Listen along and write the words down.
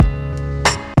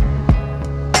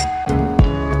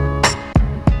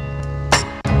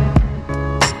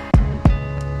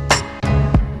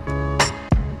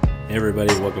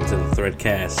everybody, welcome to the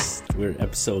Threadcast. We're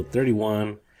episode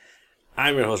 31.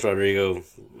 I'm your host, Rodrigo.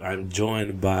 I'm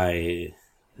joined by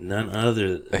none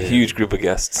other than... a huge group of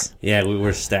guests. Yeah, we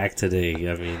were stacked today.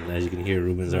 I mean, as you can hear,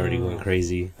 Ruben's already going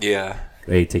crazy. Yeah.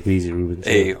 Hey, take it easy, Ruben.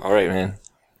 Hey, all right, man.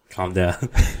 Calm down.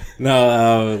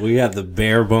 No, we got the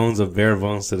bare bones of bare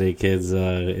bones today, kids.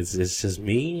 It's just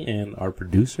me and our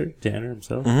producer, Tanner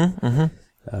himself.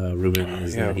 Ruben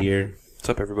is not here. What's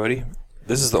up, everybody?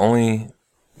 This is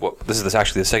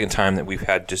actually the second time that we've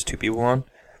had just two people on.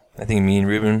 I think me and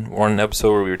Ruben were on an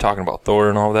episode where we were talking about Thor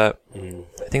and all that. I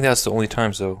think that's the only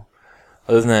time, so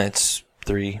other than that, it's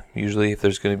three, usually, if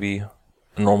there's going to be a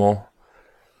normal...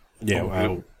 Yeah,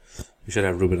 we should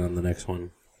have Ruben on the next one.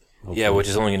 Hopefully. Yeah, which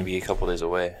is only going to be a couple days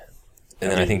away.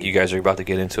 And then I think you guys are about to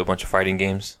get into a bunch of fighting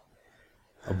games.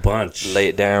 A bunch. Lay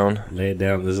it down.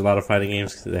 There's a lot of fighting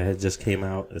games that had just came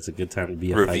out. It's a good time to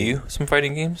be a Review some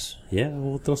fighting games? Yeah,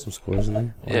 we'll throw some scores in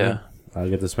there. Yeah. I'll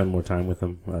get to spend more time with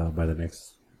them by the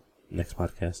next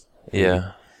podcast.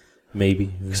 Yeah.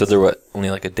 Maybe. So they're only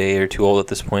like a day or two old at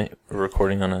this point? We're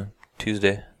recording on a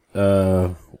Tuesday.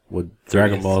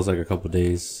 Dragon Ball is like a couple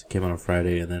days. Came out on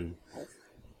Friday, and then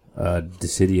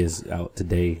Dissidia is out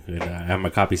today. And I have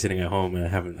my copy sitting at home, and I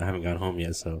haven't gone home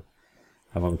yet, so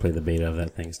I've only played the beta of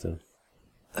that thing still.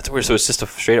 That's weird. So it's just a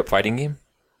straight up fighting game?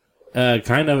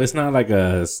 Kind of. It's not like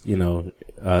a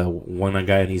one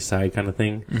guy on each side kind of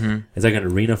thing. Mm-hmm. It's like an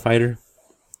arena fighter.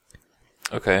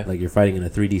 Okay. Like you're fighting in a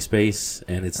 3D space,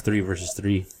 and it's 3 versus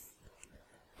 3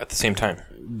 at the same time.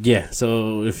 Yeah.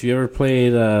 So if you ever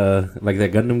played like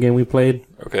that Gundam game we played,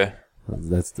 okay,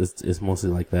 it's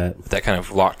mostly like that. That kind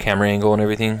of locked camera angle and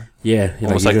everything. Yeah,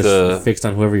 almost like like the fixed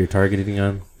on whoever you're targeting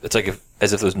on. It's like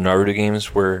as if those Naruto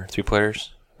games were 3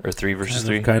 players or 3 versus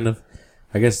 3. Kind of.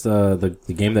 I guess the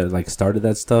game that like started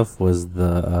that stuff was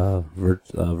the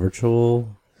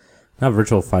virtual, not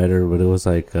virtual fighter, but it was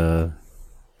like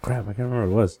crap. I can't remember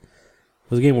what it was. It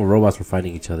was a game where robots were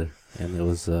fighting each other, and it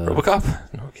was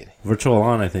RoboCop. No kidding. Virtual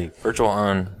On, I think. Virtual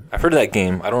On. I've heard of that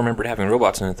game. I don't remember it having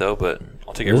robots in it though, but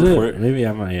I'll take your word for it. Maybe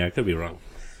I might. Yeah, I could be wrong.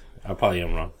 I probably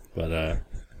am wrong, but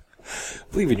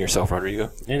believe in yourself,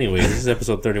 Rodrigo. Anyway, this is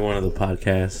episode 31 of the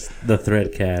podcast, the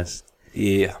Threadcast.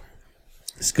 Yeah.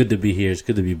 It's good to be here. It's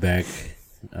good to be back.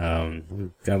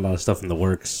 We've got a lot of stuff in the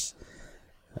works.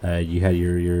 You had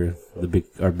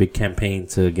our big campaign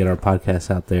to get our podcast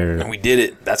out there, and we did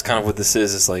it. That's kind of what this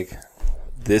is. It's like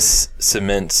this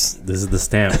cements. This is the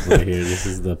stamp right here. This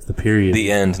is the period.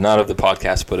 The end, not of the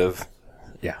podcast, but of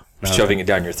shoving it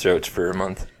down your throats for a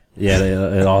month. Yeah,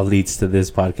 it all leads to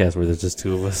this podcast where there's just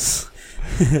two of us.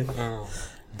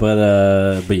 But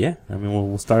yeah, I mean,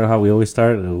 we'll start how we always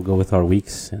start. We'll go with our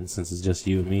weeks, and since it's just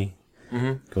you and me,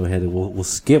 go ahead and we'll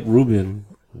skip Ruben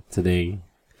today.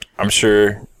 I'm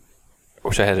sure. I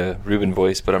wish I had a Ruben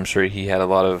voice, but I'm sure he had a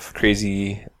lot of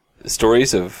crazy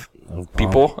stories of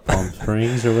people. Palm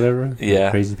Springs or whatever. Yeah.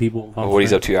 Crazy people. What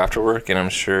he's up to after work, and I'm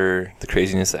sure the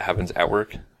craziness that happens at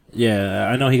work. Yeah,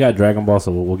 I know he got Dragon Ball,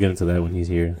 so we'll get into that when he's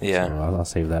here. Yeah. So I'll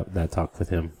save that talk with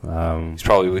him. He's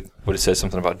probably would have said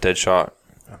something about Deadshot,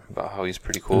 about how he's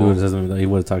pretty cool. He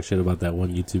would have talked shit about that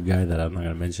one YouTube guy that I'm not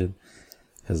going to mention,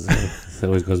 because it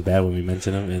always goes bad when we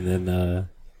mention him, and then...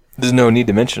 there's no need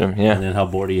to mention him, yeah. And then how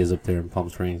bored he is up there in Palm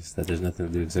Springs, that there's nothing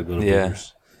to do except go to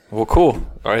burgers. Well, cool.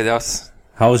 All right,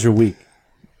 How was your week?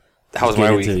 How was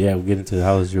my week? We'll get into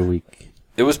how was your week.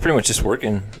 It was pretty much just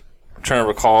working. I'm trying to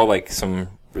recall like some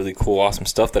really cool, awesome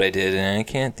stuff that I did, and I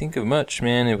can't think of much,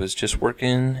 man. It was just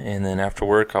working, and then after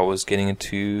work, I was getting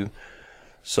into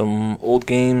some old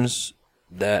games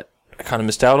that I kind of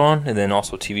missed out on, and then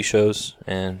also TV shows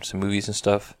and some movies and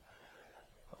stuff.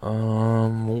 We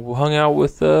hung out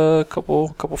with a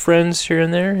couple friends here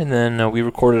and there, and then we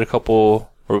recorded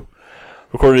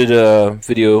a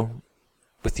video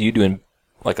with you doing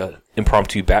like a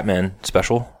impromptu Batman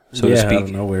special, so to speak. Out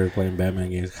of nowhere playing Batman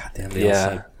games. God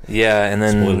damn, yeah, and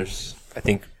then spoilers. I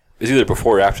think it was either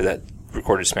before or after that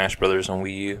recorded Smash Brothers on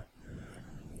Wii U,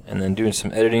 and then doing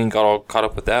some editing, got all caught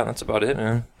up with that. And that's about it,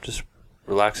 man. Just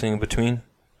relaxing in between,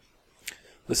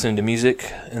 listening to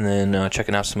music, and then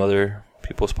checking out some other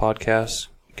people's podcasts,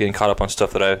 getting caught up on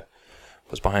stuff that I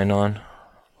was behind on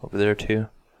over there too.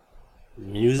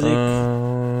 Music?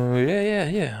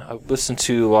 Yeah. I listened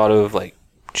to a lot of like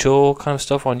chill kind of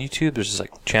stuff on YouTube. There's this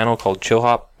like channel called Chill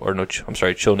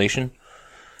Nation.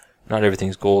 Not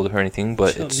everything's gold or anything,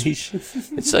 but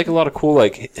it's like a lot of cool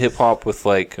like hip hop with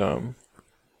like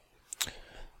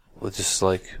with just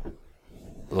like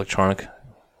electronic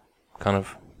kind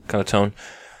of tone.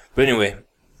 But anyway,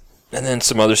 and then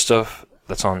some other stuff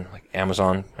that's on like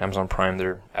Amazon Prime,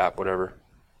 their app, whatever.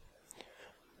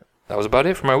 That was about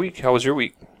it for my week. How was your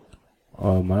week?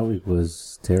 Oh, my week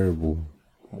was terrible.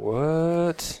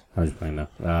 What? I'm just playing now.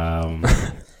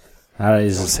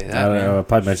 Don't say that, man. I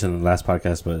probably mentioned in the last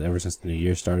podcast, but ever since the new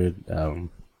year started,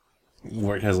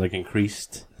 work has like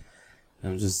increased.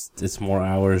 It's more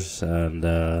hours, and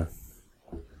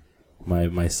my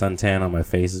suntan on my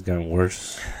face has gotten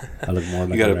worse. I look more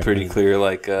like You got a pretty clear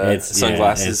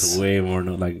sunglasses. It's way more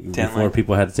like Tan before line.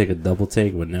 people had to take a double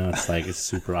take, but now it's like it's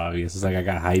super obvious. It's like I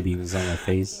got high beams on my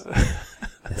face.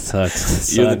 It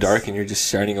sucks. You're in the dark and you're just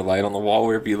shining a light on the wall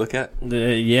wherever you look at.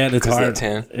 Yeah, and it's 'Cause of hard. that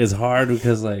tan. It's hard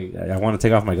because like I want to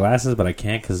take off my glasses, but I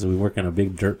can't because we work in a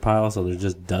big dirt pile, so there's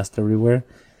just dust everywhere.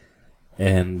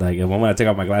 And like the moment I take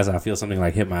off my glasses, I feel something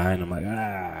like hit my eye, and I'm like,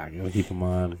 I'm gonna keep them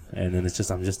on. And then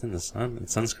I'm just in the sun. And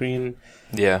sunscreen,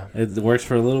 Yeah. it works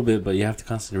for a little bit, but you have to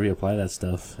constantly reapply that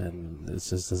stuff, and it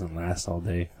just doesn't last all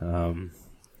day.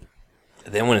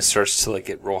 Then when it starts to like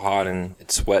get real hot and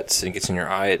it sweats and gets in your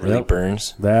eye, it really Yep.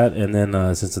 burns. That and then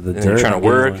since the And dirt, you're trying to I'm getting,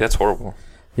 work, like- that's horrible.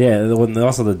 yeah. When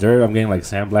also the dirt, I'm getting like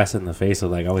sandblasted in the face, so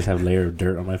like I always have a layer of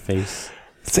dirt on my face.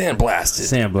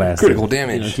 Sandblasted. Sandblasted. Critical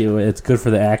damage. It's good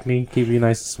for the acne, keep you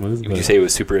nice and smooth. Would but- you say it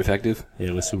was super effective? Yeah,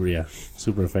 it was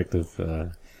super effective.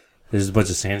 There's a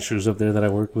bunch of sand shrews up there that I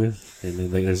work with, and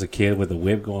then like, there's a kid with a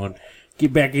whip going,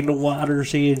 "Get back in the water,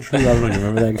 sand shrew." I don't know if you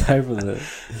remember that guy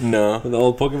from No. the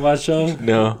old Pokemon show.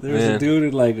 No. There was man. a dude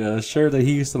in like a shirt that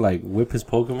he used to like whip his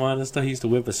Pokemon and stuff. He used to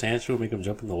whip a sand shrew and make him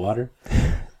jump in the water.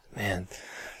 Man.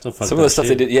 Some Some of the stuff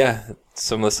they did, yeah.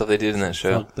 Some of the stuff they did in that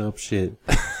show. Fucked up shit.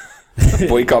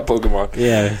 Boycott Pokemon.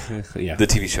 Yeah, yeah. The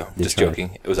TV show. They Just tried.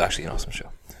 joking. It was actually an awesome show.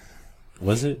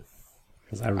 Was it?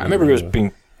 'Cause I remember it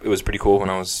was pretty cool when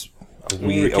I was a when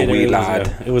we were wee kids,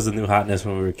 lad. It was a new hotness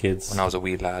when we were kids. When I was a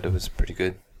wee lad, it was pretty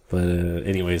good. But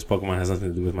anyways, Pokemon has nothing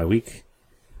to do with my week.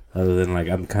 Other than like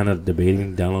I'm kind of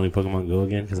debating downloading Pokemon Go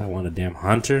again because I want a damn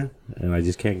hunter and I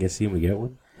just can't seem to get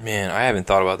one. Man, I haven't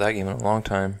thought about that game in a long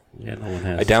time. Yeah, no one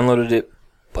has. I downloaded it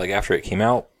like after it came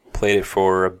out, played it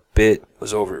for a bit,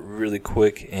 was over it really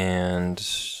quick, and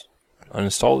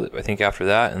uninstalled it. I think after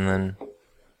that, and then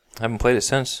I haven't played it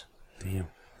since. Damn.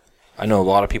 I know a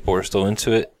lot of people are still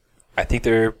into it. I think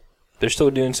they're still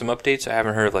doing some updates. I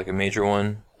haven't heard of like a major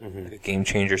one, like a game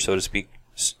changer, so to speak,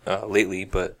 lately.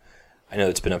 But I know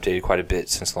it's been updated quite a bit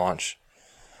since launch.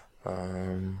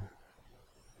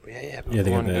 But yeah. Yeah,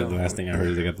 they got Pokemon Go. the last thing I heard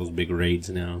is they got those big raids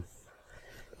now,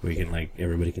 where you can like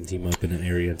everybody can team up in an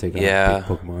area and take on Yeah, big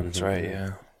Pokemon. and That's stuff. right. Yeah.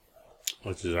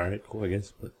 Which is alright, cool, I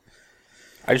guess. But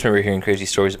I just remember hearing crazy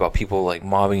stories about people like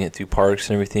mobbing it through parks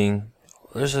and everything.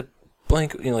 There's a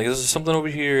blank, like there's something over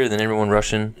here, then everyone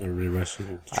rushing. everybody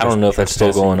rushing. I don't know if that's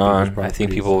still going trespassing on. I think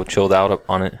properties. people chilled out up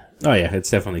on it. Oh yeah, it's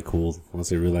definitely cool once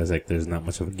they realize like there's not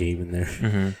much of a game in there.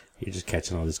 Mm-hmm. You're just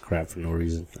catching all this crap for no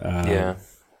reason. Yeah.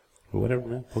 But whatever,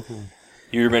 man. Pokemon.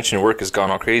 You were mentioning work has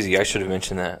gone all crazy. I should have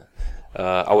mentioned that.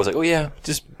 I was like, oh yeah,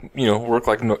 just work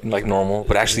like normal.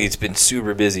 But actually, it's been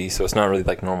super busy, so it's not really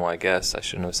like normal. I guess I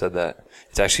shouldn't have said that.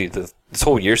 It's actually this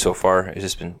whole year so far has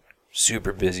just been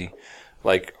super busy.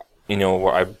 Like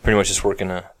where I pretty much just work in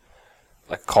a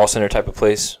like call center type of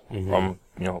place.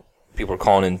 People are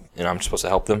calling in and I'm supposed to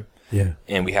help them. Yeah.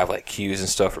 And we have like queues and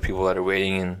stuff for people that are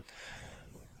waiting. And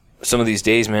some of these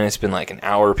days, man, it's been like an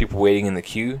hour of people waiting in the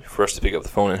queue for us to pick up the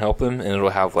phone and help them. And it'll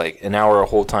have like an hour a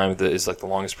whole time that is like the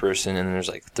longest person, and then there's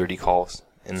like 30 calls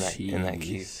in that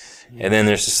queue. And then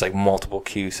there's just like multiple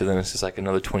queues, so then it's just like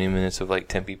another 20 minutes of like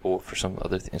 10 people for some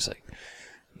other thing. It's like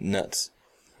nuts.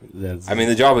 I mean,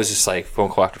 the job is just like phone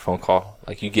call after phone call.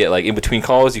 Like you get like in between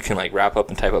calls, you can like wrap up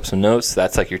and type up some notes.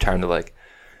 That's like your time to like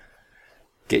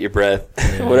get your breath,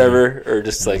 whatever, or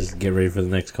just like just get ready for the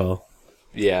next call.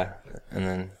 yeah. And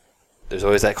then there's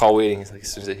always that call waiting. It's like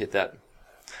as soon as they hit that,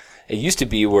 it used to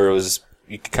be where it was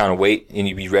you could kind of wait and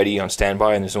you'd be ready on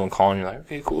standby, and there's someone calling. You're like,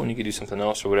 okay, cool, and you could do something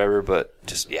else or whatever. But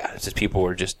it's just people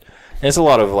are just, and it's a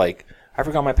lot of like, I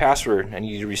forgot my password. I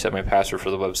need to reset my password for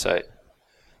the website.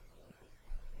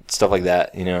 Stuff like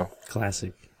that,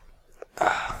 Classic.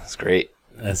 It's great.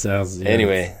 That sounds.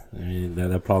 Anyway. I mean,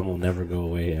 that problem will never go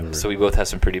away ever. So we both have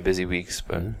some pretty busy weeks,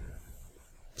 but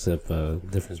Except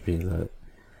difference being that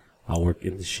I'll work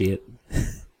in the shit.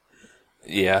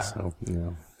 yeah, So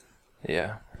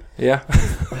yeah.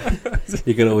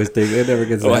 you can always think it never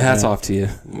gets. Oh, that hats bad. off to you.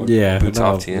 Yeah, boots no,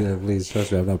 off to you. Yeah, please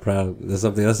trust me. I'm not proud. That's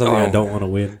something I don't want to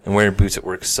win. And wearing boots at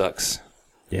work sucks.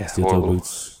 Yeah, steel toe horrible.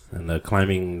 boots and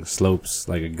climbing slopes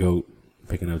like a goat,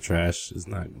 picking up trash is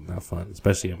not fun,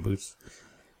 especially on boots.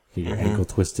 Get your ankle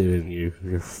twisted and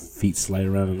your feet slide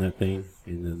around in that thing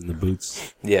in the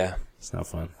boots. Yeah. It's not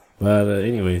fun. But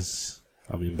anyways,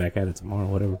 I'll be back at it tomorrow.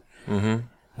 Whatever. Mm-hmm.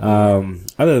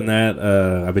 Other than that,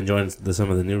 I've been enjoying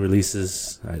some of the new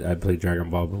releases. I played Dragon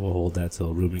Ball, but we'll hold that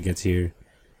till Ruben gets here.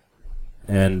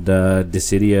 And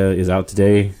Dissidia is out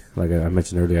today. Like I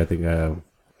mentioned earlier, I think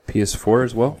PS4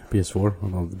 as well. PS4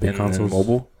 on all the big consoles. And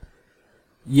mobile.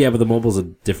 Yeah, but the mobile's a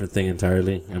different thing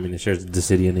entirely. I mean, it shares the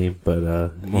Dissidia name, but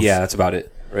yeah, that's about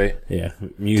it, right? Yeah,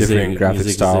 music, different graphic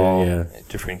music style, yeah,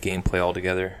 different gameplay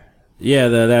altogether. Yeah,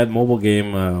 that mobile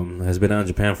game has been out in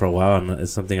Japan for a while, and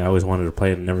it's something I always wanted to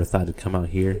play and never thought it'd come out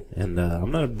here. And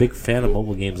I'm not a big fan of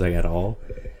mobile games like at all.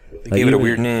 They gave it a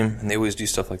weird name, and they always do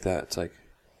stuff like that. It's like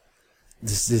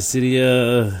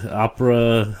Dissidia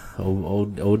Opera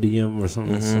Odium or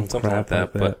something, something like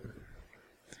that. But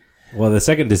well, the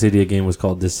second Dissidia game was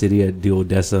called Dissidia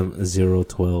Duodecim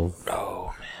 012.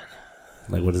 Oh man,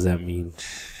 like what does that mean?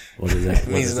 What does that? It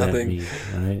means nothing.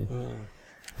 That mean, right?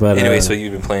 But anyway, so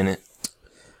you've been playing it.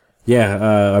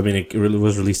 Yeah, I mean, it really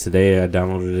was released today. I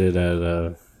downloaded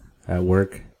it at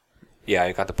work. Yeah,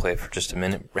 I got to play it for just a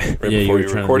minute right yeah, before you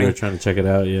were recording. You were trying to check it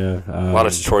out, yeah. A lot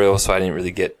of tutorials, so I didn't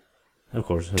really get of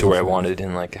course to where I wanted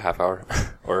in like a half hour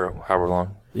or however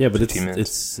long. Yeah, but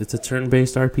it's a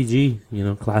turn-based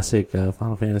RPG, classic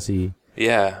Final Fantasy.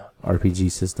 Yeah.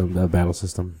 RPG system, battle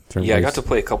system. Yeah, I got to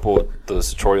play a couple of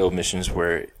those tutorial missions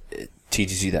where it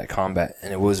teaches you that combat,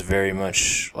 and it was very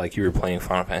much like you were playing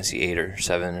Final Fantasy 8 or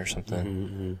 7 or something.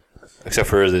 Mm-hmm. Except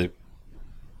for the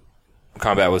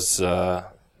combat was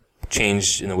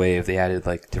changed in the way of they added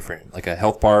like different, like a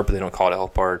health bar, but they don't call it a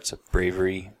health bar. It's a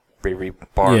bravery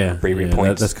bar, bravery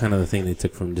points. That's kind of the thing they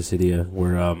took from Dissidia,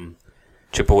 where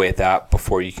chip away at that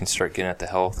before you can start getting at the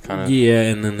health, kind of. Yeah,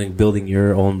 and then like building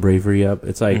your own bravery up.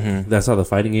 It's like that's how the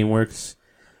fighting game works.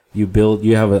 You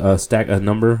have a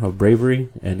number of bravery,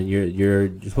 and then you're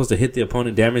supposed to hit the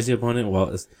opponent, damage the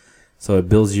opponent. So it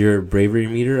builds your bravery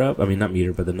meter up. I mean, not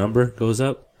meter, but the number goes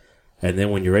up. And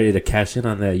then when you're ready to cash in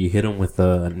on that, you hit them with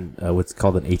what's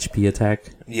called an HP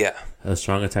attack. Yeah, a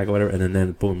strong attack or whatever. And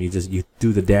then boom, you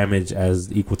do the damage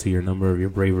as equal to your number of your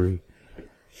bravery.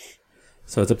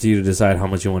 So it's up to you to decide how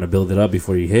much you want to build it up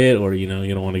before you hit, or you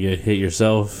don't want to get hit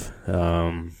yourself.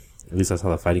 At least that's how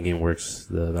the fighting game works.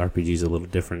 The RPG is a little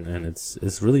different, and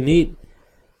it's really neat.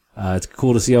 It's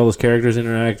cool to see all those characters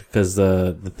interact, because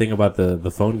the thing about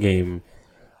the phone game,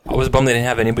 I was bummed they didn't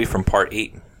have anybody from Part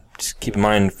 8. Just keep in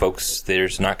mind, folks,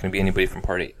 there's not going to be anybody from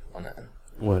Part 8 on that.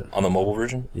 What? On the mobile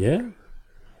version? Yeah.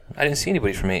 I didn't see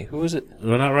anybody from 8. Who was it?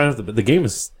 Well, not right off the game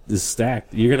is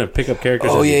stacked. You're going to pick up characters.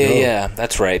 Oh, yeah.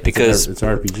 That's right, because it's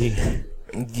RPG.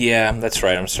 Yeah, that's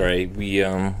right. I'm sorry.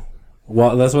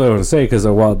 Well, that's what I want to say, because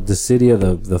while Dissidia,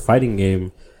 the fighting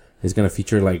game, is going to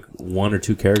feature like one or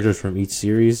two characters from each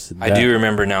series. I do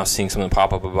remember now seeing something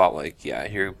pop up about like,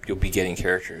 here you'll be getting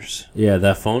characters. Yeah,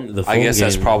 the phone I guess game,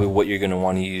 that's probably what you're going to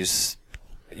want to use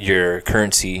your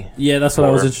currency. Yeah, that's what I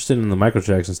was interested in the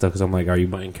microtracks and stuff, because I'm like, are you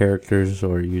buying characters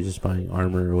or are you just buying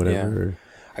armor or whatever? Yeah.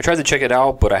 I tried to check it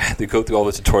out, but I had to go through all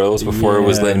the tutorials before it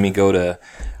was letting me go to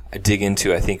dig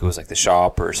into, I think it was like the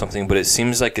shop or something, but it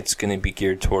seems like it's going to be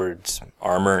geared towards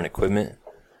armor and equipment.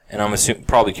 And I'm assuming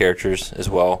probably characters as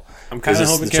well. I'm kind of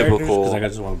hoping characters, because I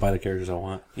just want to buy the characters I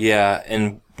want. Yeah,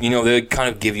 and they kind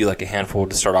of give you like a handful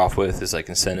to start off with as like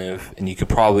incentive, and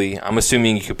I'm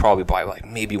assuming you could probably buy like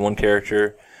maybe one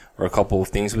character or a couple of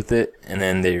things with it, and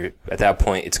then at that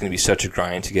point it's going to be such a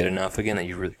grind to get enough again that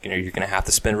you're going to have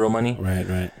to spend real money.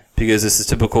 Right. Because it's a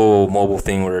typical mobile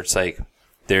thing where it's like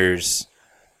there's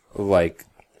like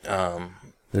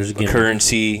there's a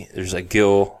currency, there's like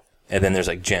gil. And then there's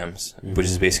like gems, which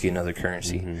is basically another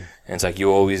currency. And it's like you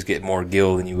always get more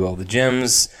gil than you will the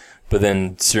gems, but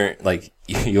then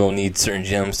you'll need certain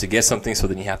gems to get something, so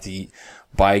then you have to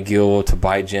buy gil to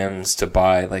buy gems to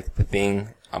buy like the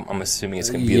thing. I'm assuming it's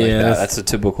going to be like that. That's a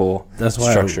typical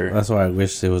structure. That's why I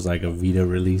wish it was like a Vita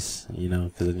release,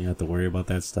 because then you have to worry about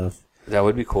that stuff. That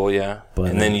would be cool, yeah.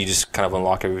 And then you just kind of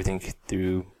unlock everything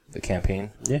through the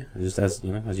campaign. Yeah, just as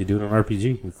you do in an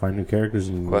RPG, you find new characters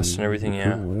and quests and everything.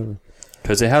 Yeah, whatever.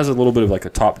 Because it has a little bit of like a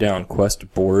top-down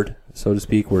quest board, so to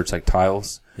speak, where it's like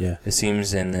tiles. Yeah, it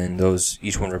seems, and then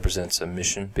each one represents a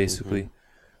mission basically,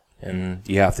 and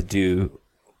you have to do.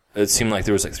 It seemed like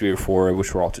there was like 3 or 4,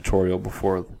 which were all tutorial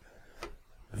before,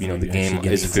 the game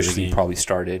is officially probably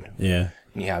started. Yeah,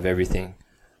 and you have everything,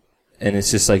 and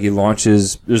it's just like it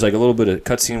launches. There's like a little bit of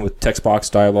cutscene with text box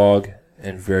dialogue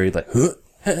and very like.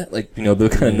 Like the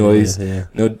kind of noise,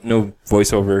 no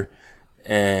voiceover,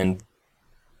 and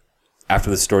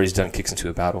after the story's done, kicks into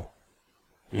a battle.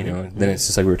 Then it's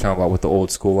just like we were talking about with the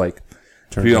old school, like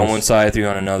 3 on one side, 3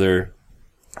 on another.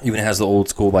 Even has the old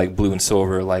school like blue and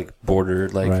silver like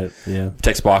bordered like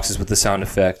text boxes with the sound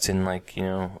effects and like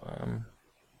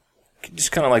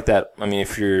just kind of like that. I mean,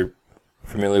 if you're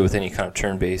familiar with any kind of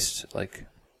turn-based, like,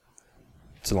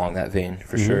 it's along that vein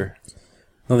for sure.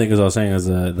 The thing is, I was saying is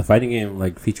the fighting game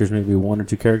like features maybe 1 or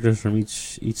 2 characters from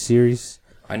each series.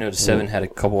 I know 7 had a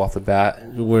couple off the bat.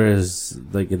 Whereas,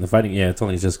 like, in the fighting, it's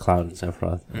only just Cloud and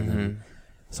Sephiroth.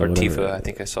 Or Tifa, I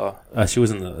think I saw. She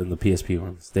was in the PSP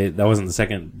ones. That was in the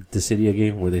second Dissidia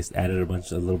game where they added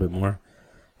a little bit more.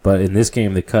 But in this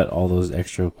game, they cut all those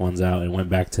extra ones out and went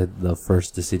back to the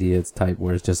first Dissidia type,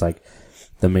 where it's just like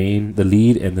the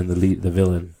lead, and then the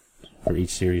villain for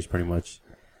each series, pretty much.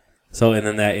 So, and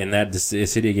then in that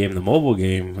Dissidia game, the mobile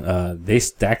game, they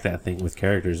stack that thing with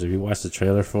characters. If you watch the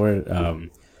trailer for it,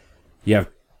 you have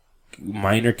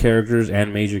minor characters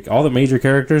and all the major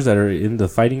characters that are in the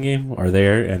fighting game are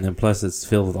there, and then plus it's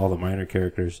filled with all the minor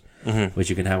characters, which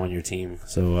you can have on your team.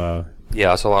 So,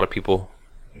 it's a lot of people.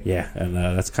 Yeah, and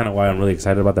that's kind of why I'm really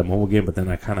excited about that mobile game, but then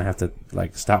I kind of have to,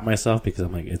 like, stop myself because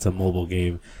I'm like, it's a mobile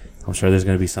game. I'm sure there's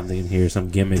going to be something in here, some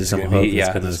gimmick, some hook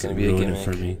that's going to ruin it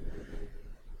for me.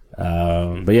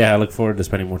 But yeah, I look forward to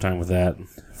spending more time with that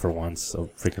for once. A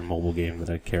freaking mobile game that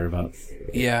I care about.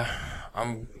 Yeah,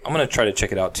 I'm gonna try to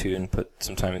check it out too and put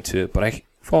some time into it. But I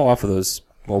fall off of those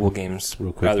mobile games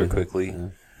rather quickly. Yeah.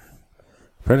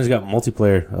 Apparently, it's got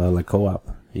multiplayer, like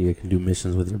co-op. You can do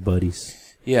missions with your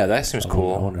buddies. Yeah, that seems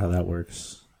cool. I wonder how that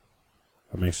works.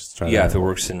 I'm anxious to try. Yeah, if it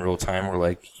works in real time, where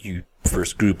like you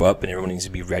first group up and everyone needs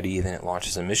to be ready, and then it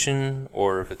launches a mission,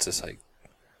 or if it's just like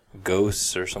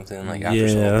ghosts or something like after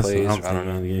someone plays. I don't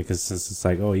know. Because since it's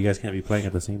like, oh, you guys can't be playing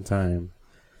at the same time,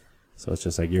 so it's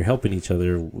just like you're helping each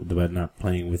other but not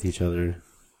playing with each other.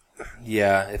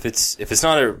 Yeah, if it's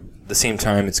not at the same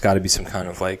time, it's got to be some kind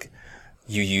of like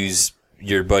you use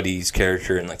your buddy's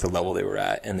character and like the level they were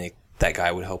at, and that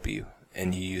guy would help you,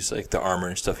 and you use like the armor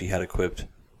and stuff he had equipped,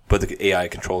 but the AI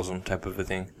controls them, type of a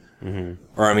thing.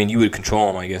 Or I mean, you would control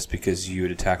them, I guess, because you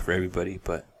would attack for everybody,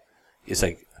 but it's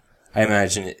like. I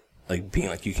imagine it like being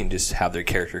like you can just have their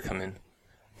character come in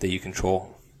that you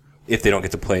control. If they don't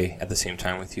get to play at the same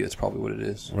time with you, that's probably what it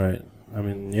is. Right. I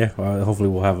mean, yeah. Well, hopefully,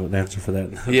 we'll have an answer for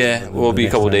that. Yeah, well, it'll be a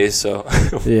couple days, so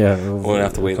yeah, we'll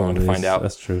have to wait long to find out.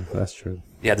 That's true.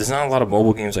 Yeah, there's not a lot of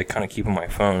mobile games I kind of keep on my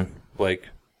phone. Like,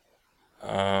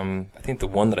 I think the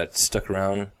one that I stuck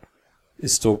around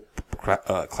is still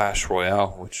Clash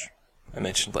Royale, which I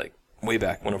mentioned like way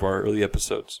back one of our early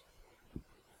episodes.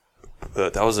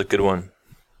 But that was a good one,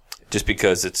 just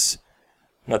because it's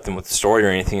nothing with the story or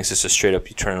anything. It's just a straight up,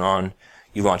 you turn it on,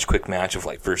 you launch quick match of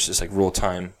like versus like real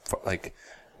time, like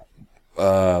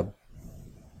left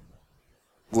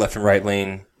and right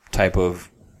lane type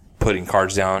of putting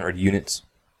cards down or units,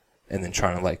 and then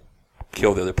trying to like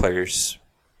kill the other players,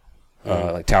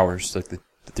 like towers, like the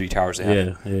 3 towers they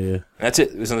have. Yeah. And that's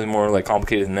it. There's nothing more like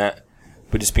complicated than that.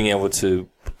 But just being able to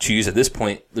choose at this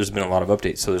point, there's been a lot of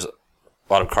updates. So there's a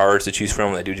lot of cards to choose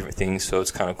from that do different things, so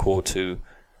it's kind of cool to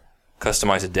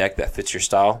customize a deck that fits your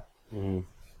style. And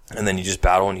then you just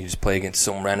battle and you just play against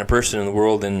some random person in the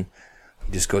world, and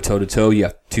you just go toe to toe. You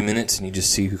have 2 minutes and you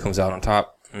just see who comes out on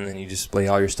top, and then you just lay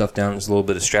all your stuff down. There's a little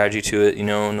bit of strategy to it,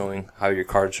 knowing how your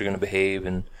cards are going to behave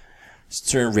and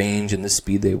certain range and the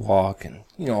speed they walk, and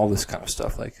all this kind of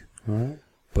stuff.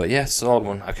 But yeah, it's a solid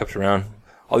one. I kept around.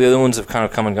 All the other ones have kind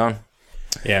of come and gone.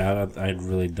 Yeah, I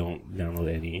really don't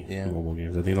download any mobile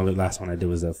games. I think the last one I did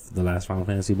was the last Final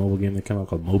Fantasy mobile game that came out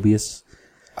called Mobius.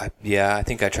 I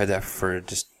think I tried that for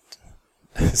just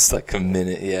it's like a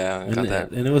minute. Yeah, I got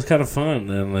that, and it was kind of fun.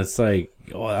 And it's like,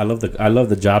 I love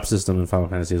the job system in Final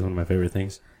Fantasy. It's one of my favorite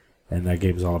things. And that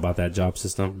game is all about that job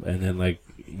system. And then like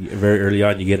very early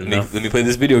on, you get enough. Let me play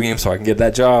this video game so I can get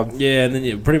that job. Yeah, and then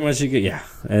you get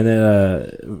and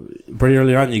then pretty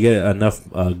early on you get enough.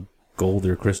 Gold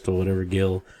or crystal, whatever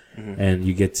gil, and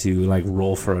you get to like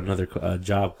roll for another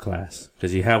job class,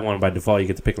 because you have one by default. You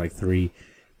get to pick like 3,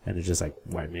 and it's just like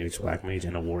white mage, black mage,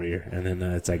 and a warrior. And then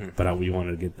it's like, but we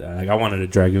wanted to get I wanted a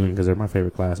dragoon because they're my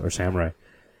favorite class, or samurai.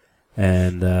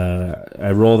 And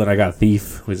I rolled and I got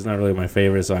thief, which is not really my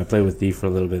favorite. So I played with thief for a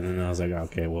little bit, and then I was like,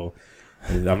 okay, well,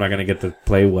 I'm not gonna get to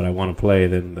play what I want to play.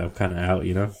 Then I'm kind of out,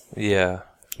 Yeah.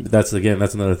 But that's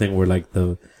another thing where like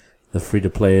the free to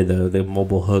play, the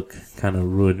mobile hook kind of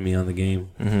ruined me on the game.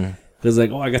 Because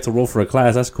like, I got to roll for a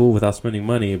class, that's cool without spending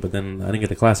money, but then I didn't get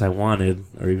the class I wanted,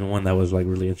 or even one that was like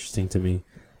really interesting to me.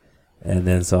 And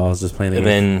then so I was just playing the game.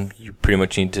 And then you pretty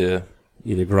much need to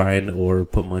either grind or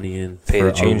put money in. Pay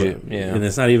to change it, yeah. And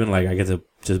it's not even like I get to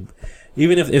just,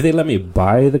 even if they let me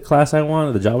buy the class I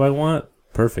want, or the job I want,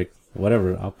 perfect,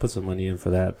 whatever, I'll put some money in for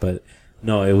that. But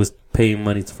no, it was paying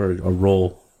money for a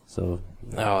roll, so...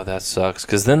 Oh, that sucks.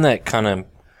 Because then that kind of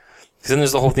Because then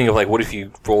there's the whole thing of like, what if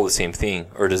you roll the same thing,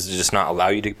 or does it just not allow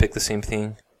you to pick the same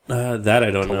thing? That I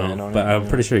don't know, but I'm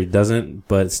pretty sure he doesn't.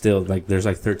 But still, like, there's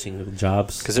like 13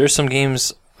 jobs. Because there's some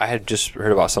games I had just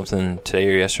heard about something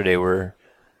today or yesterday where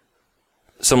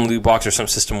some loot box or some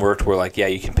system worked where like, yeah,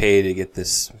 you can pay to get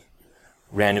this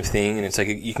random thing, and it's like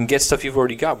you can get stuff you've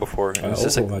already got before. And it's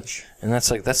just Overwatch. like, and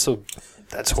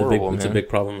that's horrible, man. It's a big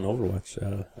problem in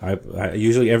Overwatch. I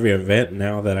usually every event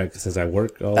now that since I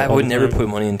work, I would never put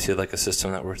money into like a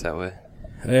system that worked that way.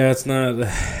 Yeah, it's not.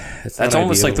 That's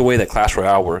almost like the way that Clash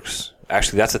Royale works.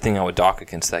 Actually, that's the thing I would dock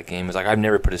against that game. Is like I've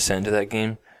never put a cent into that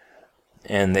game,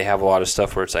 and they have a lot of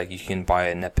stuff where it's like you can buy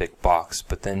a Netpick box,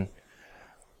 but then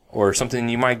or something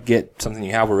you might get something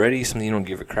you have already, something you don't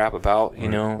give a crap about, you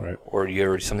know, right.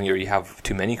 Or something you already have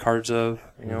too many cards of,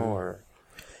 you know, or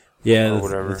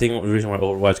whatever. The reason why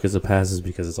Overwatch gets a pass is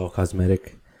because it's all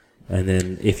cosmetic, and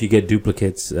then if you get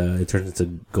duplicates, it turns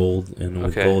into gold, and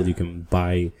with gold you can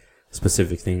buy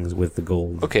specific things with the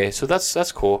gold. Okay, so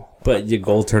that's cool. But your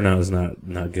gold turnout is not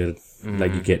good.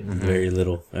 Like you get very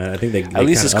little. I think they at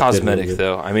least it's cosmetic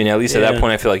though. I mean, at least at that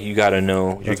point, I feel like you gotta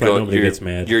know. That's why nobody gets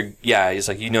mad. It's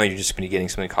like you're just gonna be getting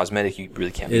something cosmetic. You really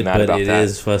can't be mad about that. But it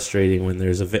is frustrating when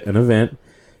there's an event.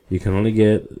 You can only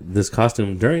get this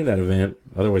costume during that event.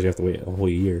 Otherwise, you have to wait a whole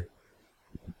year.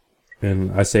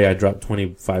 And I say I dropped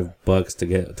 $25 to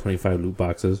get 25 loot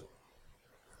boxes.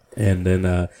 And then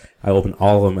I open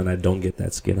all of them, and I don't get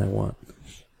that skin I want.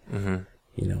 Mm-hmm.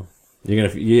 You know,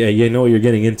 you know what you're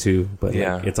getting into, but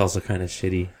like, it's also kind of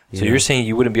shitty. So you're saying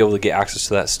you wouldn't be able to get access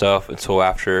to that stuff until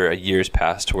after a year's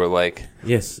passed, where like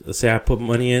yes, let's say I put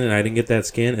money in and I didn't get that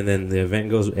skin, and then the event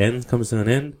comes to an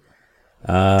end.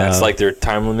 That's like their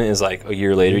time limit is like a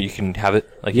year later you can have it.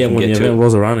 Like when the event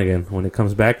rolls around again, when it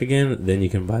comes back again, then you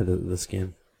can buy the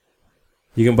skin.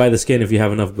 You can buy the skin if you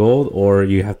have enough gold, or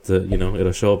you have to,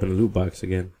 it'll show up in the loot box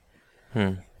again.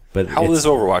 But how old is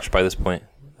Overwatch by this point?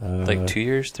 Like 2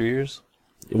 years, 3 years?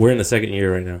 We're in the second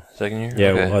year right now. Second year? Yeah,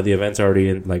 okay. The events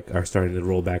are starting to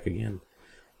roll back again.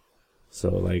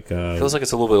 So like, feels like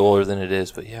it's a little bit older than it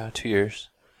is, but yeah, 2 years.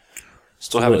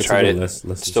 Still haven't tried it.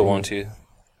 Still want to.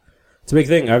 It's a big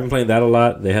thing. I've been playing that a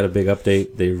lot. They had a big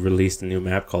update. They released a new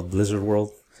map called Blizzard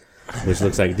World, which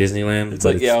looks like Disneyland.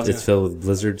 It's filled with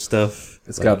Blizzard stuff.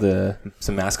 It's got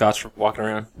some mascots walking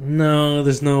around. No,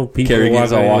 there's no people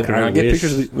Kerrigan's all walking around. Get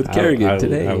pictures with Kerrigan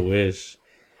today. I wish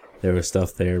there was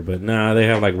stuff there, but nah, they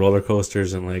have like roller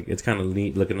coasters and like it's kind of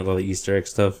neat looking at all the Easter egg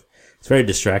stuff. It's very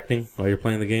distracting while you're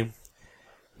playing the game,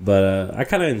 but I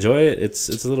kind of enjoy it. It's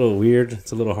a little weird.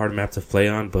 It's a little hard map to play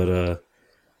on, but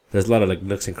there's a lot of like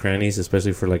nooks and crannies,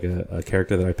 especially for like a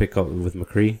character that I pick up with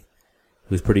McCree,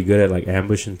 who's pretty good at like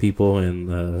ambushing people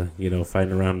and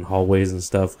fighting around in hallways and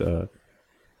stuff.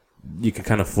 You can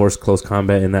kind of force close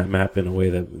combat in that map in a way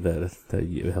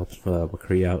that helps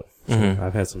McCree out. So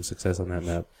I've had some success on that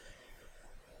map.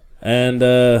 And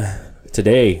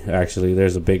today, actually,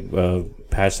 there's a big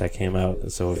patch that came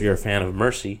out. So if you're a fan of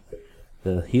Mercy,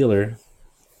 the healer,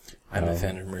 I'm a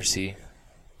fan of Mercy.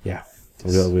 Yeah,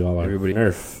 we all are. Everybody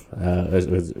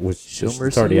nerf, which she's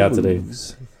already out today.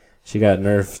 She got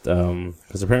nerfed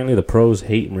because apparently the pros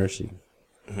hate Mercy.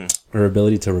 Her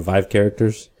ability to revive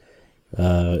characters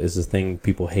is a thing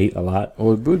people hate a lot.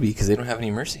 Well, it would be because they don't have any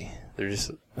mercy. They're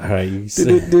just all right.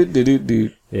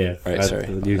 Yeah. All right, sorry.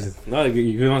 No,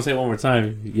 you want to say it one more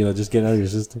time? Just get it out of your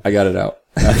system. I got it out.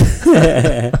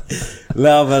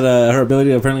 No, but her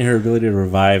ability to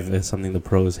revive is something the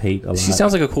pros hate a lot. She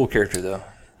sounds like a cool character, though.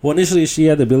 Well, initially she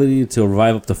had the ability to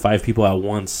revive up to 5 people at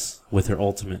once with her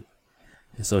ultimate.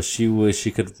 So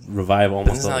she could revive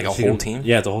almost. Isn't that like a whole team?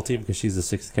 Yeah, it's a whole team because she's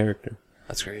the 6th character.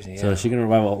 That's crazy. Yeah. So she can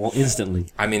revive instantly.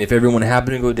 I mean, if everyone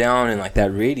happened to go down in like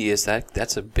that radius,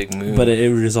 that's a big move. But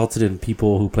it resulted in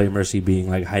people who play Mercy being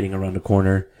like hiding around the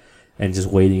corner and just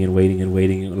waiting and waiting and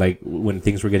waiting. Like when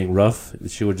things were getting rough,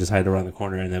 she would just hide around the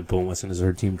corner and then boom, as soon as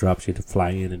her team dropped, she had to fly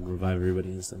in and revive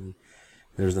everybody instantly.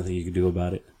 There was nothing you could do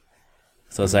about it.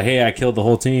 So it's like, hey, I killed the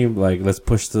whole team. Like, let's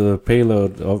push the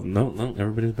payload. Oh no,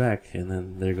 everybody's back, and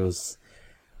then there goes.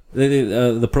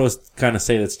 The pros kind of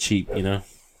say that's cheap,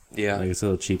 Yeah, like it's a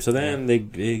little cheap. So then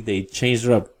they changed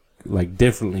her up like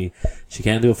differently. She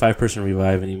can't do a 5-person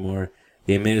revive anymore.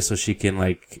 They made it so she can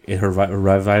like her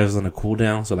revives on a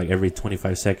cooldown. So like every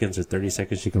 25 seconds or 30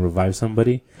 seconds she can revive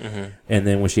somebody. And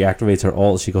then when she activates her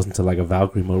ult, she goes into like a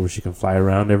Valkyrie mode where she can fly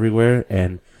around everywhere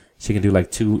and she can do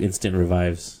like 2 instant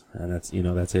revives. And that's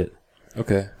that's it.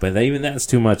 Okay. But even that's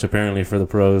too much apparently for the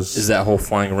pros. Is that whole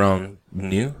flying around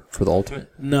new for the ultimate?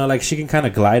 No, like she can kind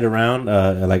of glide around.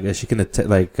 Like she can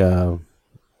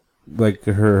like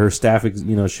her staff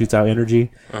shoots out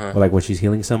energy. Or like when she's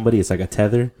healing somebody, it's like a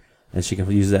tether. and she can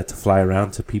use that to fly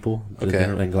around to people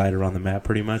and glide around the map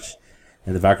pretty much.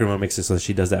 And the Valkyrie mode makes it so that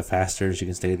she does that faster. She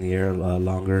can stay in the air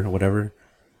longer or whatever.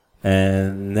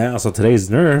 And now, so today's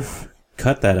nerf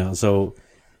cut that out. So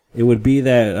it would be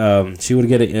that she'll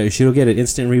get an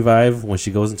instant revive when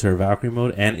she goes into her Valkyrie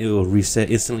mode, and it will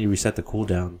instantly reset the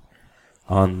cooldown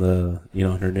on the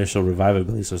her initial revive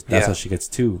ability. So that's how she gets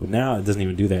 2. But now it doesn't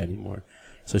even do that anymore.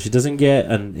 So she doesn't get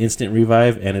an instant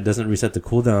revive, and it doesn't reset the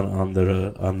cooldown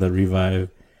on the revive.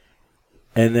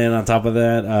 And then on top of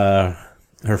that,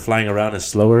 her flying around is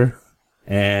slower,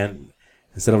 and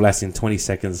instead of lasting 20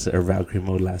 seconds, her Valkyrie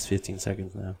mode lasts 15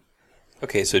 seconds now.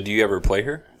 Okay, so do you ever play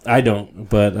her? I don't,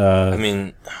 but I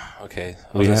mean, okay.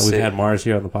 We've had Mars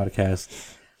here on the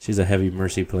podcast. She's a heavy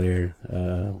Mercy player.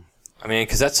 I mean,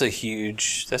 because that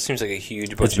seems like a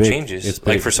huge bunch of changes. It's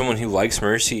like for someone who likes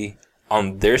Mercy,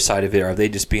 on their side of it, are they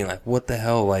just being like, what the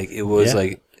hell? Like, it was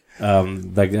like...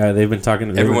 they've been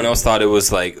talking... Everyone else thought it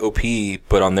was, like, OP,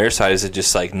 but on their side, is it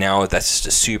just, like, now that's just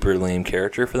a super lame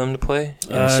character for them to play?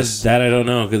 That I don't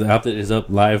know, because the update is up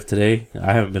live today.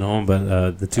 I haven't been home,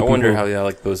 but the two I wonder how,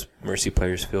 like, those Mercy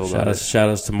players feel about it.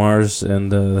 Shout-outs to Mars,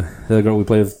 and the other girl we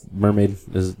play with, Mermaid.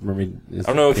 I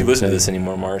don't know if you listen to this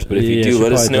anymore, Mars, but if you do,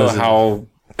 let us know how...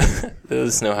 Let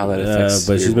us know how that affects.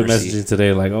 But she's been Mercy. messaging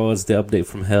today like, "Oh, it's the update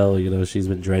from hell." She's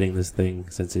been dreading this thing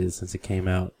since it came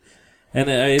out, and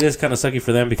it is kind of sucky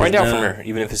for them because find out from her,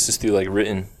 even if it's just through like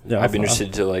written. Yeah, I'd be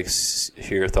interested to like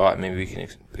hear your thought. Maybe we can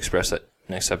express that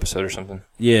next episode or something.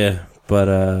 Yeah, but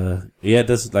it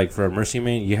does like for a Mercy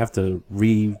main, you have to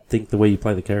rethink the way you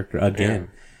play the character again.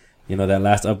 Yeah. That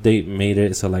last update made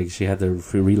it so like she had to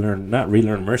not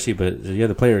relearn Mercy, but she had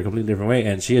to play her a completely different way,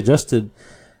 and she adjusted.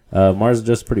 Mars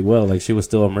adjusted pretty well. Like, she was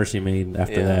still a Mercy main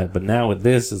after that. But now with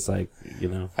this, it's like,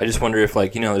 I just wonder if,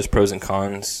 like, there's pros and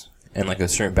cons and, like, a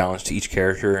certain balance to each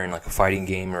character in, like, a fighting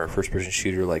game or a first-person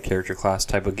shooter, like, character class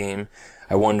type of game.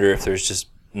 I wonder if there's just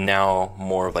now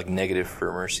more of, like, negative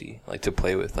for Mercy, like, to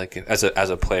play with, like, as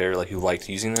a player, like, who liked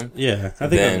using them. Yeah, I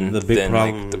think the big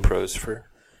problem... Like, the pros for...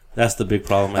 That's the big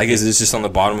problem. I guess it's just on the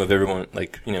bottom of everyone,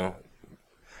 like,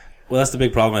 Well, that's the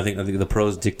big problem. I think the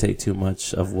pros dictate too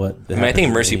much of what. I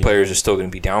think Mercy players are still going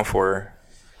to be down for her,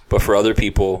 but for other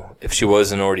people, if she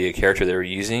wasn't already a character they were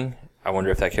using, I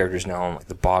wonder if that character is now on like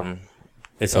the bottom.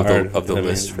 It's of the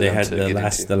list. For they them had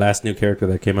to the last new character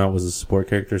that came out was a support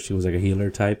character. She was like a healer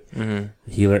type,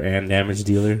 healer and damage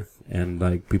dealer, and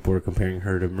like people were comparing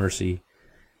her to Mercy,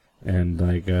 and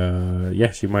like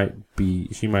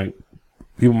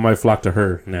people might flock to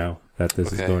her now that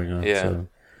this is going on. Yeah. So.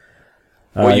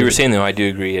 What you were saying, though, I do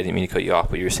agree. I didn't mean to cut you off,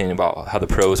 but you were saying about how the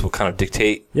pros will kind of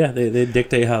dictate. Yeah, they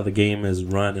dictate how the game is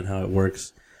run and how it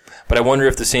works. But I wonder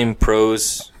if the same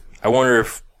pros... I wonder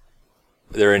if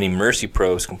there are any Mercy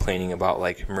pros complaining about,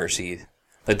 like, Mercy,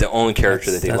 like, the only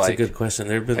character that they like. That's a good question.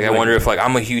 There've been I wonder if, like,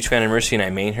 I'm a huge fan of Mercy and I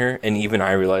main her, and even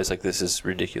I realize, like, this is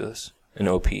ridiculous and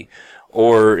OP.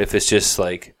 Or if it's just,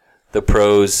 like, the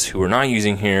pros who are not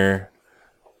using her...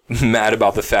 mad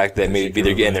about the fact that maybe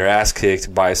they're getting their ass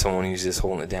kicked by someone who's just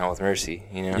holding it down with Mercy,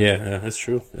 Yeah, that's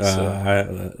true.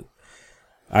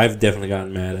 I've definitely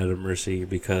gotten mad at a Mercy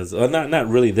because not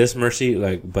really this Mercy,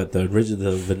 like, but the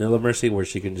vanilla Mercy where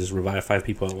she can just revive 5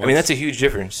 people at once. I mean, that's a huge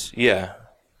difference. Yeah,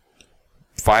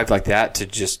 5 like that to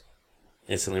just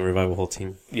instantly revive a whole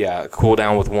team. Yeah, cool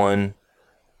down with 1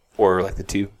 or like the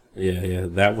 2. Yeah,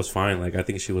 that was fine. Like, I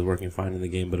think she was working fine in the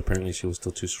game, but apparently she was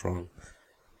still too strong.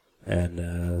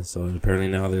 And so apparently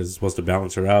now they're supposed to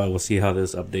balance her out. We'll see how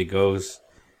this update goes.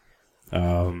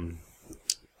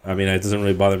 I mean, it doesn't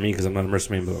really bother me because I'm not a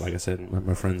Mercy main, but like I said,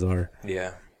 my friends are.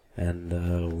 Yeah. And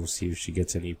we'll see if she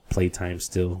gets any playtime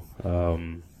still.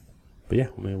 But yeah,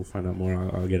 maybe we'll find out more.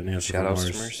 I'll get an answer. Shout outs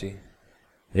to Mercy.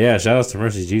 Yeah, shout outs to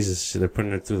Mercy. Jesus, they're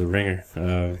putting her through the ringer.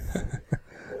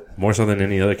 More so than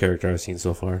any other character I've seen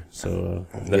so far. So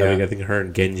I think her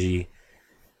and Genji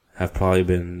have probably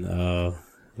been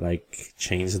like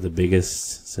changed the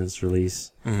biggest since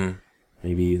release. Mm-hmm.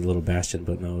 Maybe a little Bastion,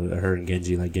 but no, her and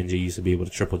Genji. Like Genji used to be able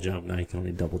to triple jump, now he can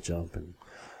only double jump. And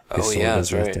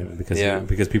that's right.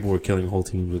 Because people were killing whole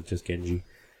teams with just Genji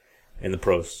in the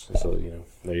pros. So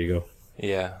there you go.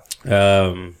 Yeah.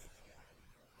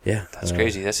 Yeah. That's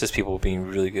crazy. That's just people being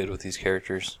really good with these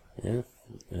characters. Yeah.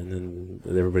 And then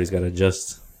everybody's got to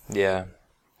adjust. Yeah.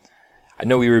 I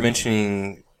know we were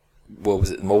mentioning, what was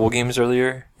it, mobile games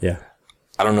earlier? Yeah.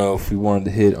 I don't know if we wanted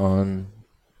to hit on...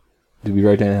 Did we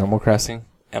write down Animal Crossing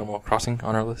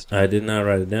on our list? I did not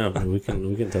write it down. But we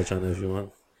can touch on it if you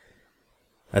want.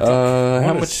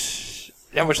 How much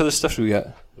other stuff do we got?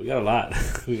 We got a lot.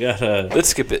 We got Let's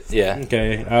skip it. Yeah.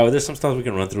 Okay. There's some stuff we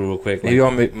can run through real quick. Maybe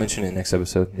I'll mention it next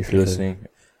episode if you're listening.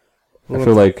 I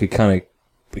feel like it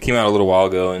came out a little while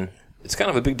ago, and it's kind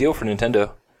of a big deal for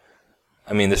Nintendo.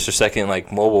 I mean, this is their second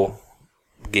like mobile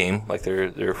game, like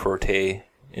their forte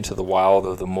into the wild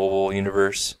of the mobile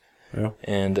universe. Yeah.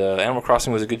 And Animal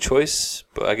Crossing was a good choice,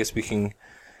 but I guess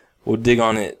we'll dig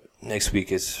on it next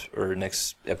week or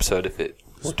next episode if it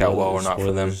worked out well or not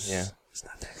for them. Yeah. It's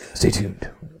not that good. Stay tuned.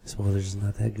 Spoilers is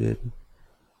not that good.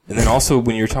 And then also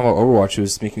when you were talking about Overwatch, it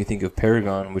was making me think of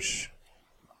Paragon, which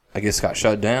I guess got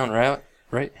shut down,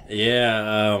 right?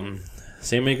 Yeah.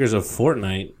 Same makers of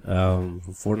Fortnite.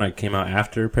 Fortnite came out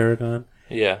after Paragon.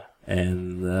 Yeah.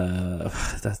 And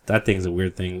that thing's a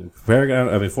weird thing.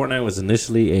 Fortnite was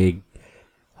initially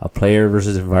a player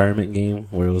versus environment game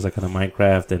where it was like kind of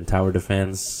Minecraft and tower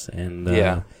defense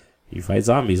and you fight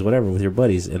zombies, whatever, with your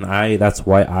buddies. And that's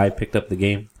why I picked up the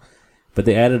game. But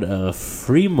they added a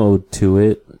free mode to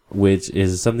it, which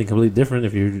is something completely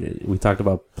different. We talked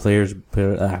about player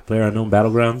unknown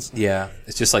battlegrounds. Yeah,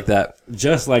 it's just like that.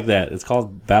 Just like that. It's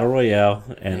called Battle Royale,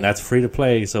 and that's free to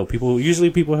play. So people who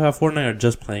have Fortnite are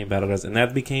just playing Battlegrounds, and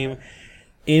that became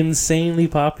insanely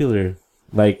popular,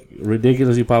 like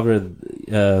ridiculously popular.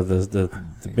 The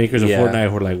makers of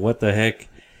Fortnite were like, "What the heck?"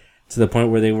 To the point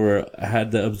where they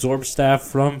had the absorb staff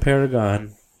from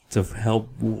Paragon to help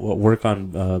work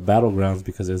on Battlegrounds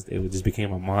because it just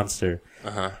became a monster.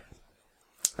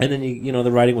 And then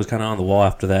the writing was kind of on the wall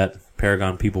after that.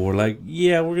 Paragon people were like,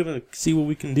 yeah, we're gonna see what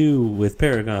we can do with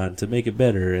Paragon to make it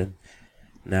better. And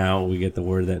now we get the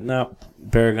word that no,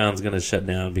 Paragon's gonna shut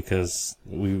down because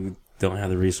we don't have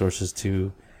the resources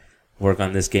to work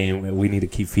on this game. We need to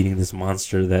keep feeding this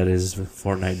monster that is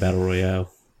Fortnite Battle Royale.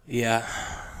 Yeah.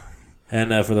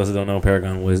 And for those who don't know,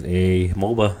 Paragon was a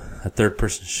MOBA, a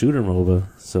third-person shooter MOBA.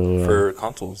 So for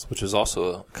consoles, which is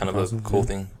also kind of a cool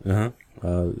thing. It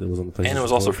was on the PlayStation. And it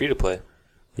was also free to play.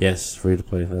 Yes, free to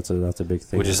play. That's a big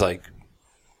thing. Which is like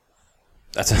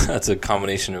that's a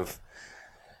combination of.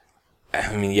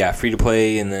 I mean, yeah, free to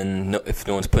play, and then if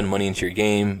no one's putting money into your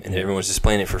game, and everyone's just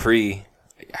playing it for free,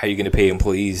 how are you going to pay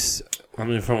employees? I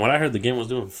mean, from what I heard, the game was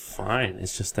doing fine.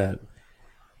 It's just that.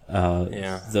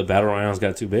 The battle royales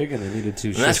got too big and they needed to.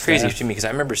 And that's crazy to me because I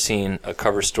remember seeing a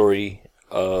cover story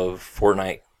of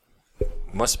Fortnite.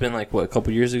 Must have been like a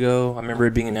couple years ago. I remember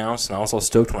it being announced, and I was all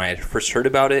stoked when I had first heard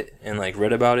about it and like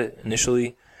read about it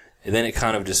initially, and then it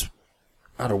kind of just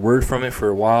not a word from it for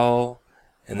a while,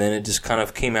 and then it just kind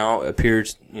of appeared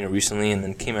recently, and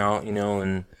then came out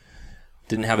and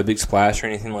didn't have a big splash or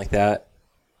anything like that,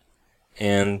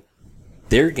 and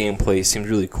their gameplay seemed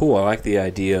really cool. I like the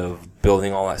idea of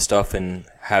building all that stuff and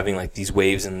having like these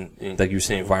waves and like you were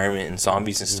saying, environment and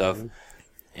zombies and stuff.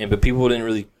 But people didn't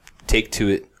really take to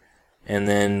it. And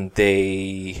then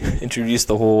they introduced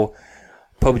the whole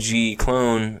PUBG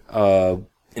clone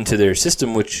into their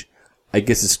system, which I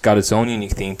guess it's got its own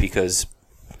unique thing because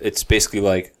it's basically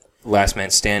like last man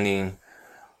standing,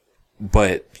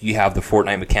 but you have the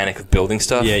Fortnite mechanic of building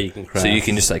stuff. Yeah, you can craft. So you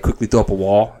can just like quickly throw up a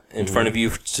wall in front of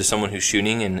you to someone who's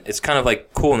shooting, and it's kind of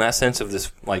like cool in that sense of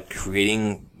this like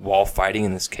creating wall fighting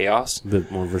in this chaos. A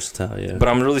bit more versatile, yeah. But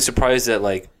I'm really surprised that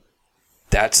like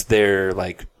that's their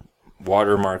like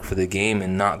watermark for the game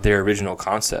and not their original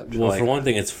concept. Well, like, for one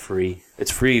thing, it's free.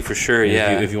 It's free for sure,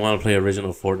 yeah. If you want to play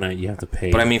original Fortnite, you have to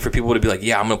pay. But I mean, for people to be like,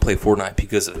 yeah, I'm going to play Fortnite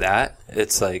because of that,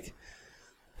 it's like,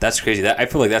 that's crazy. I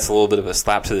feel like that's a little bit of a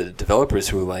slap to the developers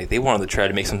who were like, they wanted to try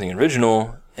to make something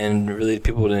original, and really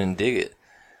people didn't dig it.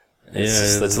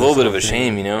 That's a little bit of a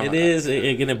shame, It is,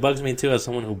 and it bugs me too as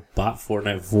someone who bought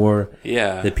Fortnite for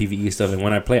the PvE stuff. And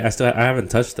when I play, I haven't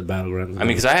touched the Battlegrounds. I mean,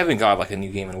 because I haven't got like a new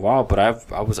game in a while, but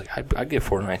I was like, I'd get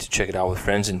Fortnite to check it out with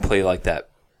friends and play like that,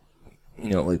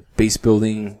 like base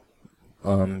building,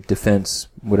 defense,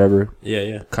 whatever.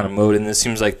 Yeah. Kind of mode. And it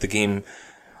seems like the game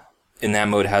in that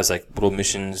mode has like little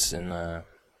missions and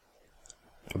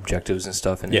objectives and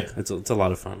stuff in it. Yeah, it's a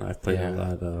lot of fun. I've played a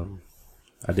lot.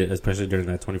 I did, especially during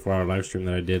that 24-hour live stream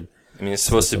that I did. I mean, it's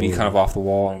supposed to be kind of off the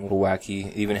wall and a little wacky.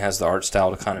 It even has the art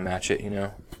style to kind of match it,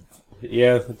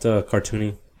 Yeah, it's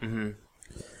cartoony.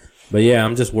 But yeah,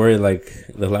 I'm just worried, like,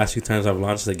 the last few times I've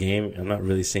launched the game, I'm not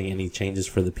really seeing any changes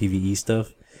for the PvE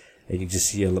stuff. And you just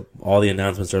see all the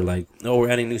announcements are like, oh, we're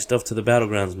adding new stuff to the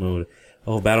Battlegrounds mode.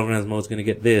 Oh, Battlegrounds mode's going to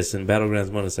get this, and Battlegrounds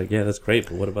mode, it's like, yeah, that's great,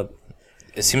 but what about...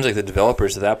 It seems like the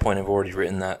developers at that point have already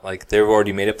written that. Like, they've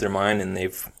already made up their mind, and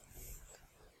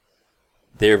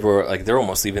they're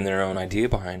almost leaving their own idea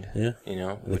behind. Yeah,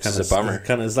 which is a bummer.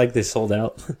 It's like they sold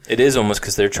out. It is almost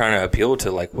because they're trying to appeal to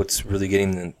like what's really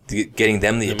getting them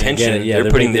the attention.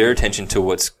 They're putting their attention to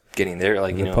what's getting their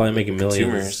they're probably making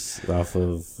millions off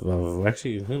of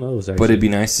actually, who knows? Actually. But it'd be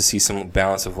nice to see some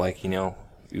balance of like you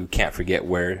can't forget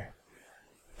where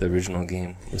the original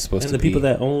game was supposed to be. And the people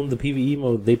that own the PvE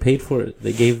mode, they paid for it.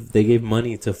 They gave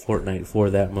money to Fortnite for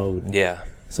that mode. Yeah.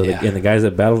 So yeah. and the guys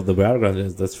that battle the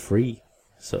Battlegrounds, that's free.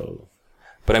 So.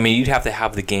 But I mean, you'd have to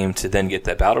have the game to then get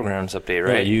that Battlegrounds update,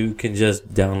 right? Yeah, you can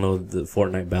just download the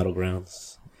Fortnite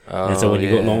Battlegrounds. Oh, and so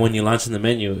when you launch in the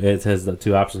menu, it has the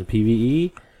two options: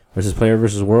 PvE versus player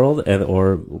versus world,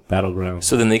 or Battlegrounds.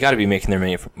 So then they got to be making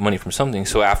their money from something.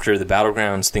 So after the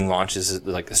Battlegrounds thing launches, is it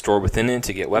like a store within it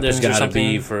to get weapons or There's got to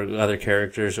something? be for other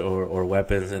characters or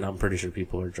weapons, and I'm pretty sure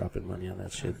people are dropping money on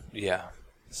that shit. Yeah.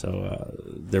 So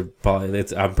they're probably.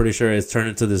 I'm pretty sure it's turned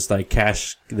into this like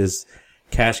cash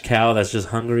cow that's just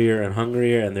hungrier and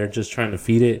hungrier, and they're just trying to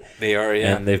feed it. They are,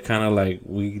 yeah. And they've kind of like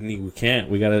we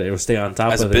gotta stay on top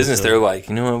of it. As a business, they're like,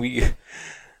 you know what, we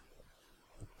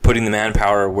putting the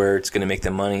manpower where it's going to make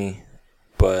them money,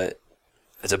 but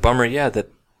it's a bummer, yeah, that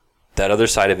other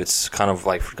side of it's kind of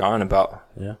like forgotten about.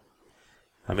 Yeah.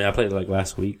 I mean, I played it like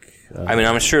last week. I mean,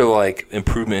 I'm sure like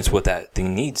improvement is what that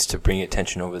thing needs to bring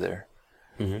attention over there,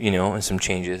 you know, and some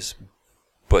changes,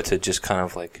 but to just kind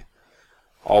of like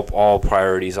all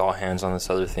priorities, all hands on this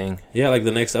other thing. Yeah, like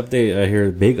the next update, I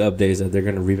hear big updates that they're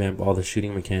going to revamp all the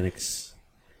shooting mechanics.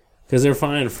 Because they're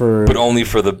fine for... But only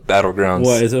for the Battlegrounds.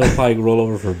 Well, it'll probably roll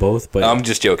over for both, but... I'm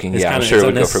just joking. Yeah, I'm it's sure it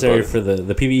would go for unnecessary both. for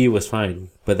the PvE was fine,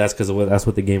 but that's because that's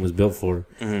what the game was built for.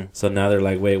 Mm-hmm. So now they're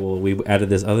like, wait, well, we added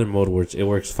this other mode where it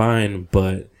works fine,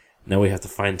 but now we have to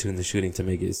fine-tune the shooting to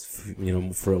make it, you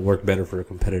know, for it work better for a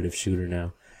competitive shooter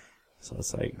now. So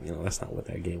it's like, you know, that's not what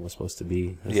that game was supposed to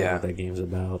be. That's not what that game's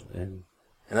about. And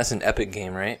that's an Epic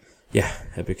game, right? Yeah,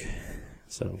 Epic.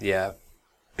 So yeah,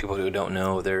 people who don't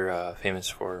know, they're famous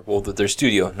for, well, their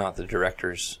studio, not the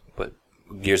directors, but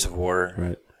Gears of War.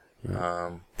 Right.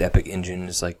 The Epic engine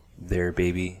is like their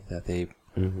baby that they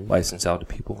license out to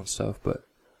people and stuff. But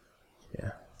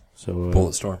yeah, so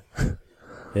Bulletstorm.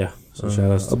 Yeah. So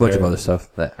shout outs to a bunch of other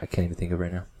stuff that I can't even think of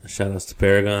right now. Shout outs to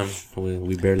Paragon.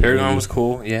 We barely. Paragon was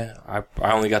cool. Yeah,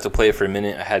 I only got to play it for a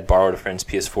minute. I had borrowed a friend's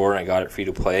PS4 and I got it free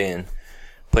to play and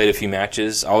played a few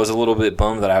matches. I was a little bit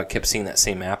bummed that I kept seeing that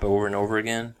same map over and over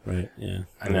again. Right. Yeah.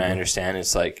 I mean, I understand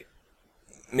it's like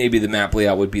maybe the map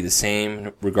layout would be the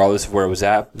same regardless of where it was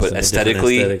at, but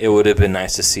aesthetically, it would have been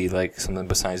nice to see like something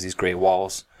besides these gray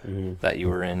walls that you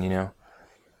were in. You know,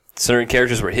 certain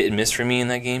characters were hit and miss for me in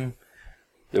that game.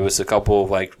 There was a couple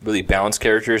of like really balanced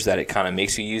characters that it kind of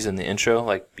makes you use in the intro.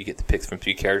 Like you get to pick from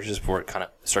 3 characters before it kind of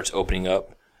starts opening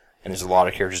up, and there's a lot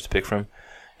of characters to pick from.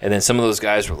 And then some of those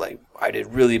guys were like I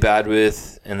did really bad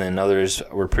with, and then others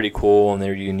were pretty cool and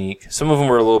they're unique. Some of them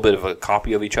were a little bit of a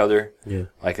copy of each other,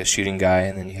 like a shooting guy,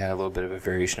 and then you had a little bit of a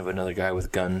variation of another guy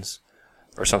with guns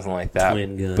or something like that.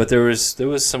 Twin gun. But there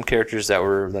was some characters that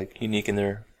were like unique in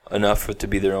there enough to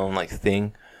be their own like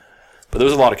thing. But there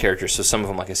was a lot of characters, so some of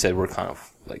them, like I said, were kind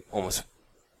of like almost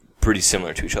pretty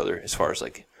similar to each other as far as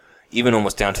like even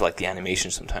almost down to like the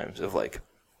animation sometimes of like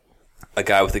a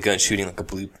guy with a gun shooting like a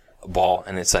blue ball,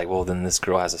 and it's like, well, then this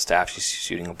girl has a staff, she's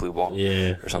shooting a blue ball,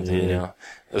 or something. You know,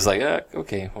 it was like,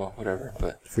 okay, well, whatever.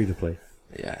 But free to play,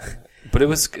 but it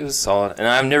was solid, and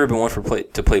I've never been one to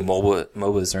play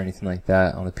MOBAs or anything like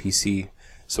that on the PC,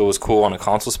 so it was cool on a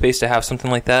console space to have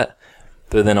something like that.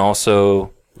 But then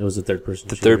also, it was a third person.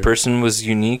 The third person was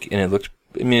unique, and it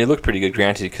looked pretty good.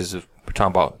 Granted, because we're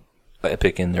talking about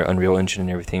Epic and their Unreal Engine and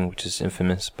everything, which is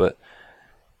infamous, but.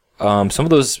 Some of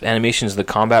those animations, the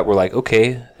combat were like,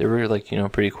 okay, they were like, you know,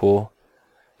 pretty cool.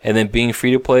 And then being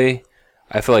free to play,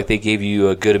 I feel like they gave you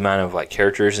a good amount of like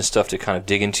characters and stuff to kind of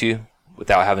dig into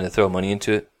without having to throw money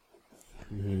into it.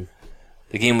 Mm-hmm.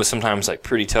 The game was sometimes like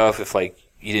pretty tough if like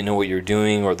you didn't know what you were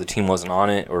doing or the team wasn't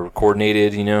on it or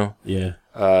coordinated, you know? Yeah.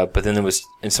 But then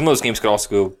and some of those games could also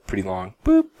go pretty long.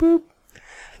 Boop, boop.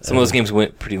 Some of those games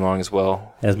went pretty long as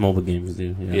well. As mobile games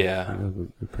do. Yeah.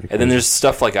 And then there's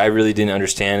stuff like I really didn't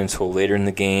understand until later in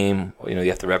the game. You know, you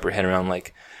have to wrap your head around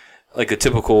like a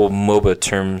typical MOBA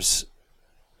terms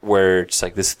where it's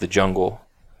like this is the jungle.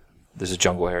 There's a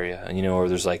jungle area. And, you know, or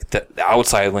there's like the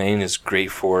outside lane is great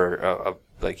for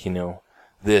like, you know,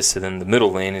 this. And then the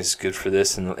middle lane is good for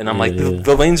this. And I'm like,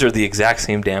 the lanes are the exact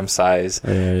same damn size.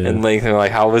 And like, they're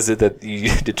like, how is it that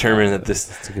you determine that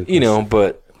this, you know,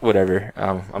 but. Whatever.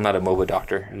 I'm not a MOBA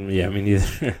doctor. Yeah, me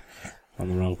neither. I'm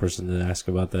the wrong person to ask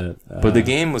about that. But the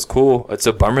game was cool. It's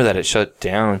a bummer that it shut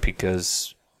down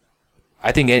because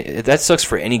I think that sucks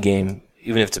for any game,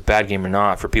 even if it's a bad game or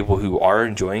not, for people who are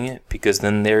enjoying it, because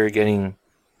then they're getting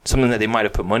something that they might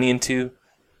have put money into.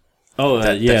 Oh,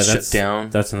 that's shut down.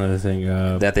 That's another thing.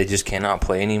 That they just cannot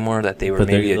play anymore, that they were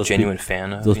maybe a genuine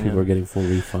fan of. Those people are getting full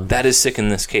refunds. That is sick in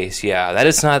this case, yeah. That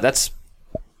is not...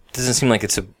 doesn't seem like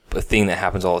it's a a thing that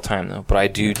happens all the time, though. But I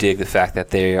do dig the fact that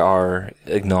they are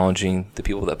acknowledging the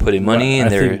people that put in money,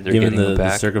 and they're given getting it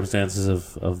back. The circumstances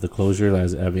of the closure,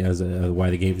 why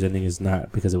the game's ending is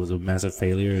not because it was a massive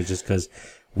failure. It's just because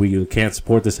we can't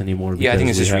support this anymore. Yeah, I think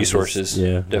it's just resources.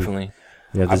 Definitely.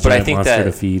 Yeah, but I think monster that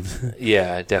to feed.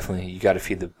 Yeah, definitely. You got to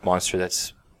feed the monster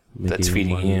that's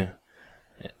feeding money. you.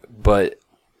 But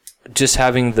just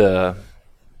having the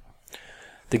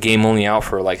game only out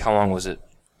for like how long was it?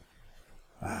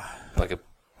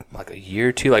 Like a year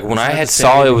or two. Like when I had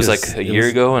saw it was like a year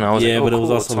ago, and I was like, but it was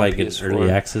cool, also like in early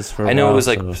access for a while. I know it was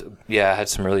like I had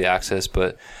some early access,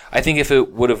 but I think if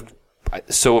it would have.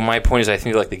 So my point is, I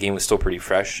think like the game was still pretty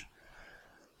fresh,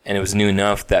 and it was new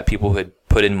enough that people who had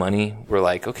put in money were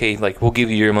like, okay, like we'll give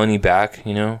you your money back.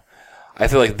 You know, I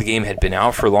feel like the game had been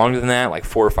out for longer than that, like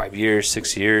 4 or 5 years,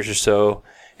 6 years or so,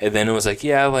 and then it was like,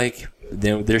 yeah, like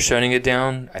they're shutting it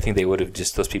down. I think they would have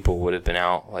those people would have been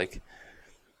out like.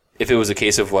 If it was a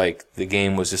case of like the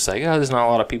game was just like, oh, there's not a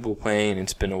lot of people playing,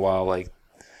 it's been a while, like,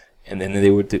 and then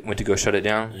they went to go shut it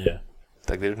down. Yeah,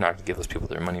 like they're not gonna give those people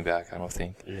their money back, I don't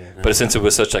think. Yeah, but since it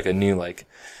was such like a new like,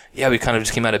 yeah, we kind of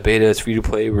just came out of beta, it's free to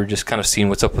play. We're just kind of seeing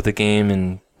what's up with the game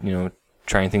and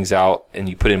trying things out. And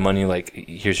you put in money, like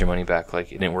here's your money back.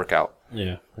 Like it didn't work out.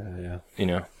 Yeah.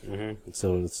 Mm-hmm.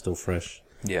 So it's still fresh.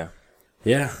 Yeah.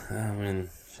 Yeah. I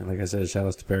mean, like I said, shout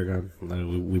outs to Paragon.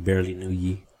 We barely knew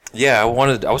ye. Yeah, I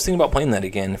was thinking about playing that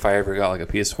again if I ever got like a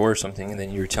PS4 or something, and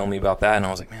then you were telling me about that, and I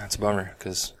was like, man, it's a bummer,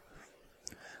 because,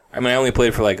 I mean, I only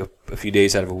played for like a few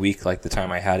days out of a week, like the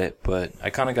time I had it, but I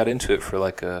kind of got into it for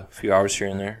like a few hours here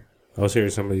and there. I was hearing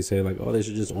somebody say like, oh, they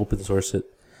should just open source it,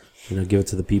 give it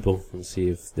to the people and see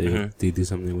if they do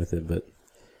something with it, but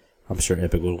I'm sure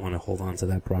Epic would want to hold on to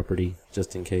that property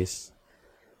just in case,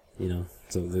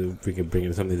 so we could bring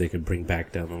it something they could bring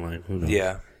back down the line. Who knows?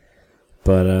 Yeah.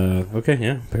 But, okay,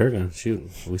 yeah, Paragon, shoot.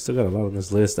 We still got a lot on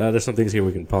this list. There's some things here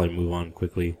we can probably move on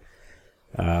quickly.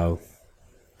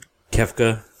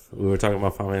 Kefka, we were talking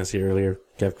about Final Fantasy earlier.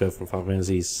 Kefka from Final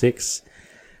Fantasy VI,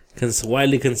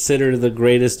 widely considered the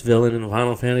greatest villain in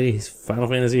Final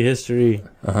Fantasy history.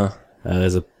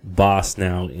 There's a boss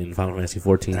now in Final Fantasy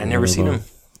XIV. I never seen him.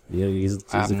 Yeah, he's a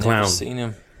clown. I've never seen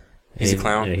him. He's a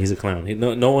clown? Yeah, he's a clown.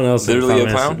 No one else. Literally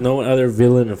a clown? No other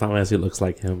villain in Final Fantasy looks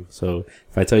like him. So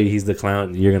if I tell you he's the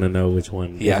clown, you're going to know which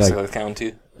one. He acts like a clown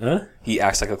too? Huh? He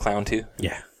acts like a clown too?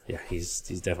 Yeah, he's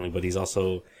definitely, but he's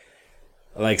also,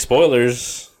 like,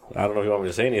 spoilers. I don't know if you want me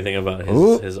to say anything about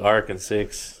his arc in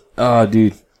 6. Oh,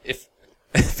 dude.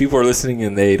 If people are listening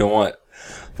and they don't want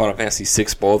Final Fantasy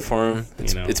 6 spoiled for them,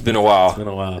 it's been a while. It's been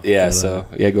a while. Yeah, so,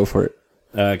 go for it.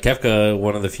 Kefka,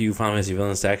 one of the few Final Fantasy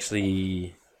villains to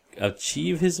actually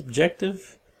achieve his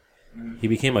objective. He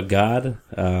became a god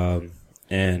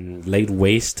and laid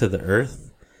waste to the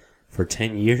earth for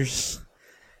 10 years.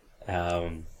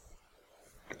 And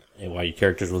while your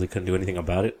characters really couldn't do anything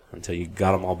about it until you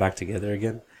got them all back together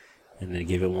again. And then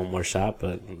gave it one more shot,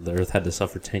 but the earth had to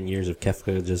suffer 10 years of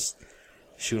Kefka just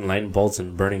shooting lightning bolts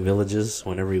and burning villages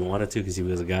whenever he wanted to because he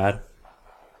was a god.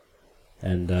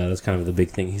 And that's kind of the big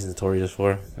thing he's notorious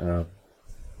for.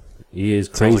 He is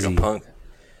crazy. Sounds like a punk.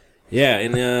 Yeah,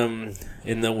 in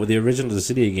the original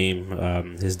Dissidia game,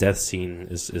 his death scene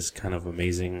is kind of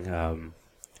amazing.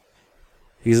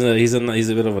 He's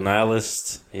a bit of a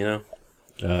nihilist,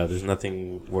 There's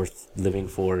nothing worth living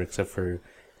for except for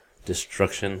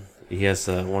destruction. He has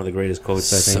one of the greatest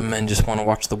quotes, I think. Some men just want to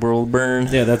watch the world burn.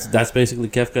 Yeah, that's basically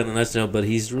Kefka in a nutshell. But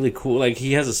he's really cool. Like,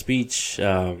 he has a speech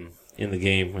in the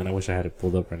game, and I wish I had it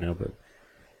pulled up right now. But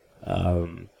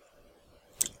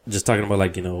just talking about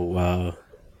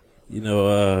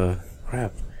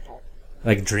crap,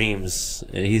 like dreams.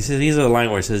 He's a line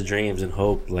where it says dreams and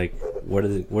hope. Like, where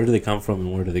do they come from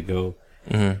and where do they go?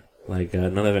 Mm-hmm. Like,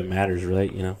 none of it matters,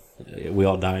 right? We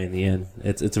all die in the end.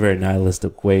 It's a very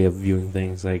nihilistic way of viewing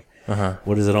things. Like,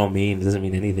 what does it all mean? It doesn't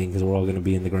mean anything because we're all going to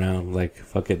be in the ground. Like,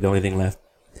 fuck it. The only thing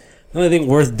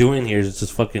worth doing here is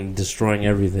just fucking destroying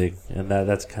everything. And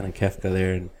that's kind of Kefka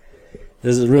there. And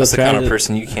this is real. That's the kind of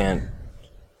person you can't.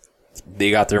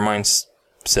 They got their minds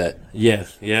set. Yeah.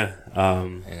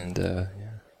 And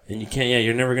you can't. Yeah,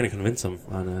 you're never going to convince them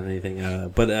on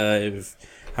anything. But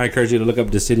I encourage you to look up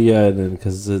Dissidia, and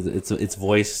because it's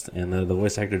voiced, and the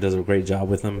voice actor does a great job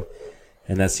with him.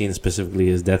 And that scene specifically,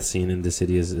 his death scene in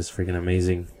Dissidia is freaking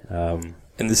amazing. And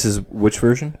this is which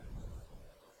version?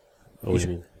 What do you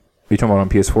mean? Are you talking about on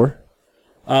PS4?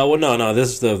 Well, no.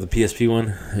 This is the PSP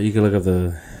one. You can look up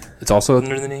the. It's also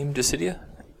under the name Dissidia?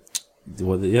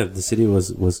 Well, yeah, Dissidia was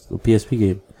a PSP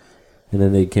game, and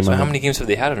then they came out. So how many games have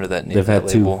they had under that name? They've had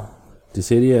label? 2.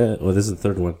 Dissidia. Well, this is the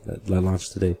third one that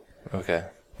launched today. Okay.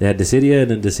 They had Dissidia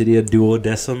and then Dissidia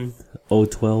Duodecim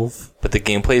 012. But the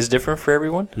gameplay is different for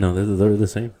everyone? No, they're the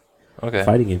same. Okay.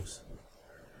 Fighting games.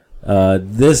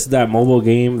 That mobile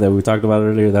game that we talked about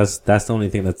earlier, that's the only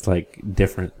thing that's like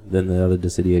different than the other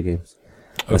Dissidia games.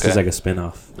 This is like a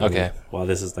spin-off. Okay. While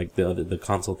this is like the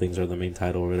console things are the main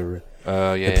title or whatever.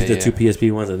 The two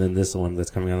PSP ones and then this one that's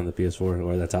coming out on the PS4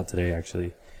 or that's out today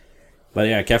actually. But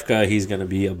yeah, Kefka, he's gonna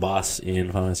be a boss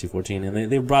in Final Fantasy 14,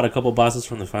 and they brought a couple bosses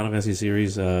from the Final Fantasy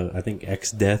series. I think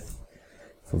X-Death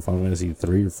from Final Fantasy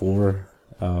 3 or 4.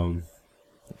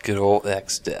 Good old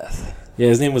X-Death. Yeah,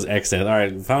 his name was X-Death. All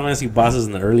right, Final Fantasy bosses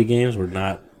in the early games were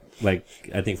not like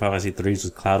I think Final Fantasy 3's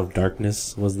was Cloud of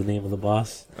Darkness was the name of the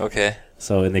boss. Okay.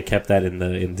 So and they kept that in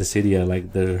Dissidia,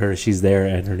 like she's there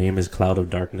and her name is Cloud of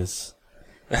Darkness.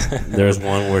 There's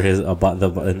one where in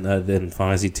Final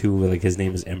Fantasy 2, like his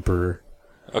name is Emperor.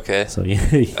 Okay. So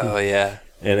yeah. Oh yeah.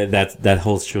 And that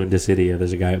holds true in Dissidia.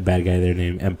 There's a bad guy there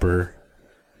named Emperor.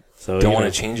 So don't want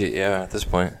to change it. Yeah, at this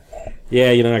point.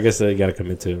 Yeah, I guess you got to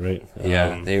commit to it, right?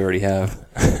 Yeah, they already have.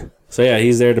 So yeah,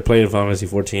 he's there to play in Final Fantasy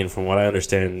 14. From what I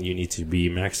understand, you need to be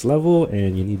max level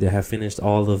and you need to have finished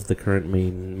all of the current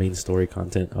main story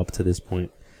content up to this point.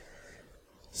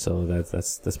 So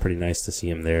that's pretty nice to see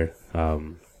him there.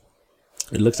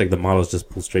 It looks like the models just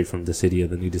pulled straight from Dissidia,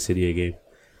 the new Dissidia game.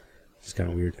 It's kind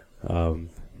of weird.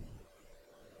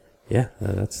 Yeah,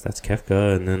 that's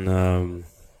Kefka, and then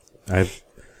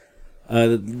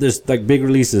there's like big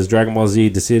releases: Dragon Ball Z,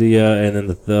 Dissidia, and then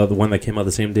the one that came out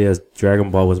the same day as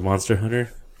Dragon Ball was Monster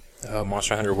Hunter.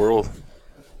 Monster Hunter World.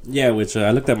 Yeah, which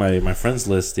I looked at my friends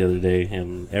list the other day,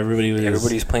 and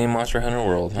everybody's playing Monster Hunter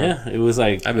World. Huh? Yeah, it was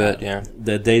like I bet. Yeah,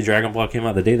 the day Dragon Ball came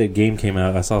out, the day the game came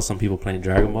out, I saw some people playing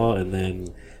Dragon Ball,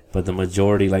 but the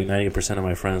majority, like 90% of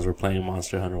my friends, were playing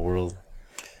Monster Hunter World.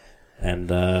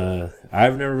 And I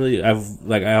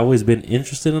always been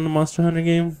interested in the Monster Hunter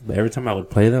game, but every time I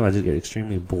would play them, I just get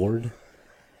extremely bored.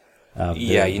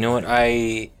 Yeah, you know what?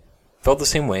 I felt the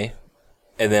same way.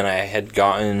 And then I had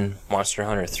gotten Monster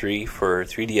Hunter 3 for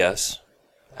 3DS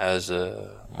as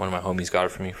one of my homies got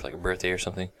it for me for like a birthday or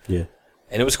something. Yeah.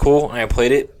 And it was cool, and I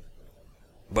played it,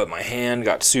 but my hand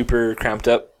got super cramped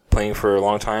up playing for a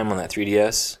long time on that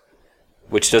 3DS,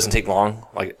 which doesn't take long.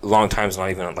 Like, a long time is not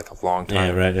even like a long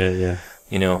time. Yeah, right, yeah.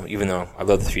 Even though I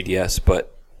love the 3DS.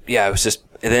 But, yeah, it was just...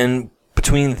 And then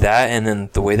between that and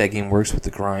then the way that game works with the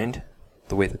grind,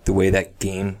 the way that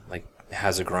game, like,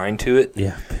 has a grind to it.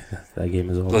 Yeah, that game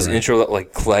is all those right. intro,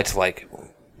 collect,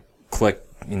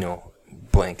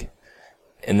 blank.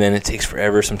 And then it takes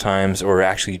forever sometimes, or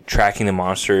actually tracking the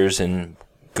monsters and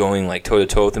going, like,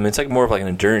 toe-to-toe with them. It's, like, more of, like, an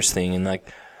endurance thing. And, like,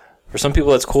 for some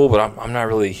people that's cool, but I'm not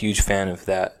really a huge fan of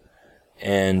that.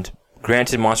 And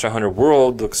granted, Monster Hunter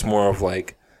World looks more of,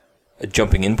 like, a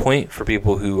jumping in point for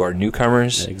people who are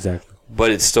newcomers. Yeah, exactly.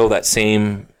 But it's still that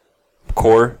same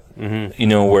core,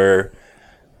 where...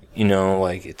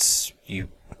 like it's you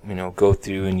go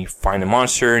through and you find a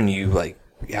monster and you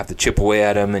have to chip away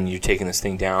at him and you're taking this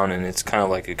thing down, and it's kind of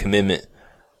like a commitment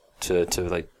to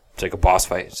like it's like a boss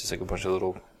fight. It's just like a bunch of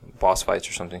little boss fights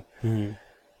or something. Mm-hmm.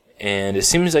 And it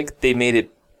seems like they made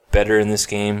it better in this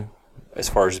game as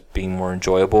far as being more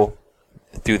enjoyable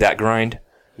through that grind,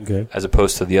 as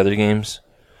opposed to the other games.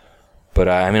 But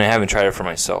I haven't tried it for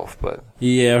myself. But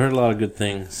yeah, I heard a lot of good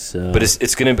things. But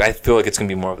it's gonna. I feel like it's gonna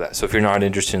be more of that. So if you're not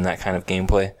interested in that kind of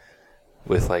gameplay,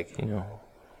 with the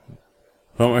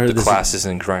classes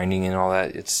and grinding and all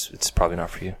that, it's probably not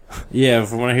for you. Yeah,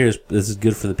 from what I hear, this is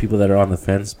good for the people that are on the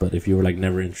fence. But if you were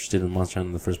never interested in Monster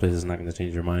Hunter in the first place, it's not going to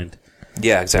change your mind.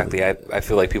 Yeah, exactly. I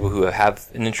feel like people who have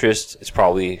an interest, it's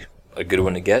probably a good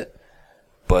one to get.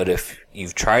 But if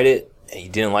you've tried it and you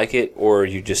didn't like it, or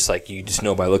you just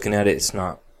know by looking at it, it's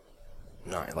not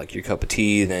like your cup of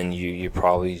tea, then you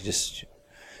probably just,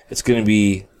 it's going to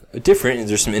be different.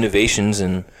 There's some innovations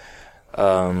and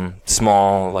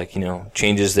small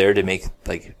changes there to make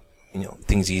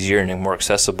things easier and more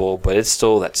accessible, but it's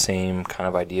still that same kind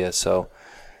of idea. So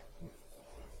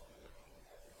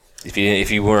if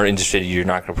you weren't interested, you're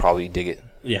not going to probably dig it.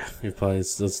 Yeah,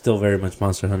 it's still very much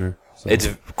Monster Hunter. So. It's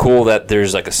cool that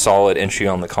there's a solid entry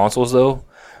on the consoles, though.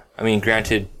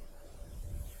 Granted,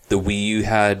 the Wii U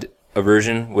had a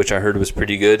version, which I heard was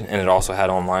pretty good, and it also had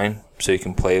online, so you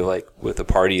can play with a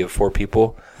party of 4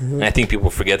 people. Mm-hmm. And I think people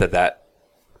forget that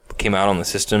came out on the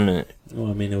system. And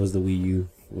it was the Wii U,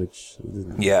 which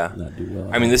did not do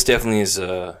well. This definitely is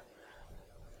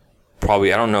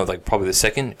probably, I don't know, probably the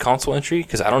second console entry,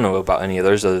 because I don't know about any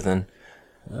others other than...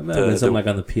 There might have been something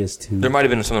on the PS2. There might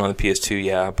have been something on the PS2,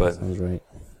 yeah, but... Sounds right.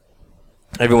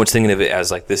 Everyone's thinking of it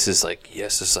as, this is,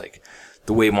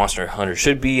 the way Monster Hunter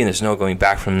should be, and there's no going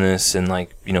back from this, and,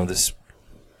 this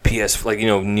PS, like,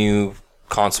 new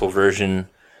console version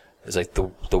is like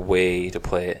the way to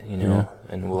play it,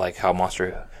 and like how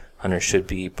Monster Hunter should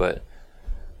be. But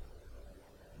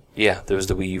yeah, there was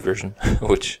the Wii U version,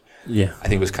 which I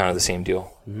think was kind of the same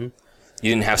deal. Mm-hmm.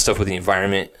 You didn't have stuff with the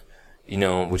environment,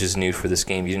 which is new for this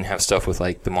game. You didn't have stuff with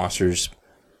like the monsters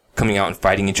coming out and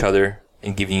fighting each other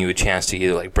and giving you a chance to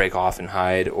either like break off and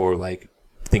hide or like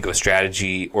think of a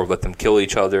strategy or let them kill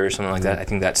each other or something like that. I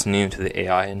think that's new to the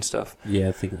AI and stuff. Yeah,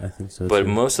 I think so. But too.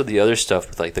 most of the other stuff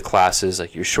with like the classes,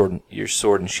 like your sword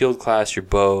and shield class, your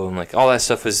bow, and like all that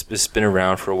stuff has been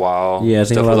around for a while. Yeah, I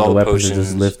think stuff a lot with of all the the weapons potions, are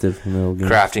just lifted from the old game.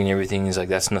 crafting and everything is like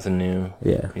that's nothing new.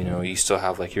 Yeah, you still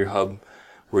have like your hub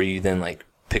where you then like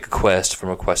pick a quest from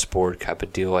a quest board type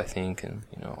of deal, I think, and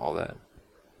all that.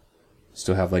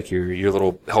 Still have like your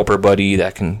little helper buddy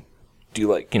that can do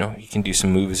like you can do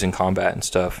some moves in combat and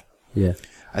stuff. Yeah.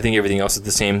 I think everything else is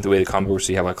the same. The way the combat works,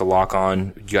 so you have like a lock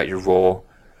on. You got your roll.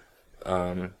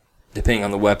 Depending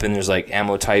on the weapon, there's like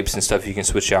ammo types and stuff you can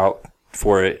switch out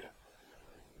for it.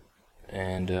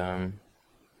 And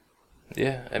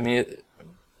yeah, I mean,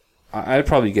 I'd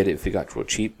probably get it if it got real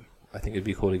cheap. I think it'd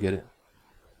be cool to get it.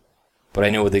 But I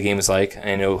know what the game is like. And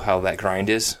I know how that grind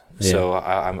is. Yeah. So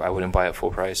I wouldn't buy it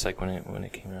full price like when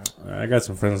it came out. I got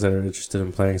some friends that are interested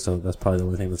in playing, so that's probably the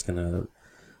only thing that's gonna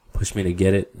push me to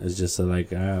get it. It's just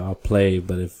like I'll play,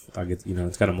 but if I get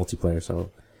it's got a multiplayer,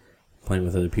 so playing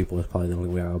with other people is probably the only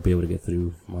way I'll be able to get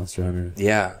through Monster Hunter.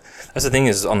 Yeah, that's the thing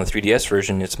is on the 3DS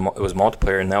version, it was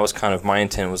multiplayer, and that was kind of my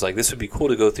intent. Was like this would be cool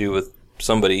to go through with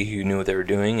somebody who knew what they were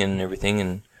doing and everything,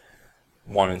 and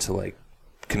wanted to like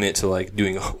commit to like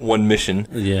doing one mission,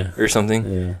 or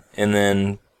something. Yeah, and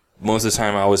then most of the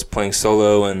time I was playing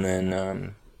solo, and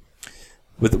then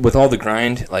with all the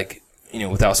grind, like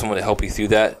without someone to help you through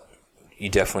that, you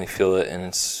definitely feel it, and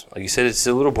it's like you said, it's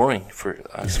a little boring for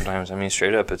sometimes. I mean,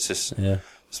 straight up, it's just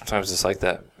sometimes it's like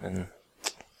that. And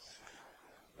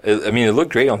it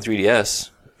looked great on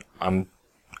 3DS. I'm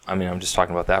just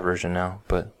talking about that version now,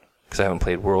 but because I haven't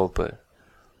played World, but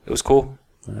it was cool.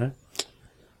 All right.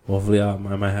 Well, hopefully, I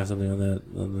might have something on that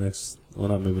on the next.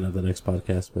 Well, maybe not the next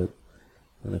podcast, but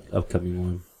the upcoming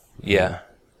one. Yeah.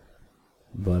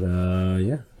 But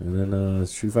yeah, and then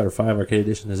Street Fighter V Arcade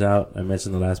Edition is out. I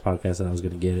mentioned the last podcast that I was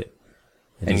going to get it,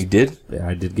 and you did? Yeah,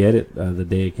 I did get it the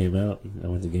day it came out. I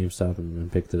went to GameStop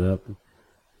and picked it up,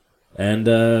 and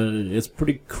it's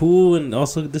pretty cool and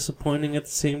also disappointing at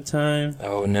the same time.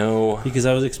 Oh no! Because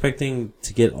I was expecting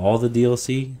to get all the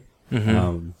DLC,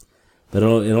 but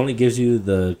it only gives you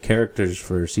the characters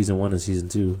for Season 1 and Season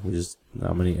 2, which is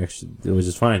not many extra, which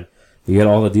is fine. You get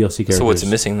all the DLC characters. So what's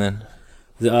missing then?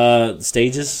 The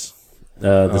stages.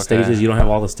 Stages, you don't have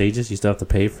all the stages. You still have to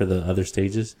pay for the other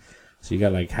stages. So you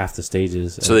got like half the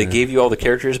stages. So they gave you all the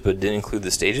characters but didn't include the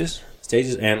stages?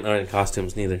 Stages and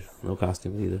costumes neither. No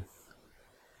costumes either.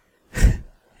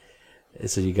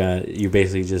 So you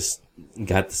basically just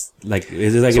got like.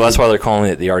 So that's why they're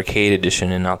calling it the Arcade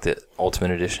Edition and not the Ultimate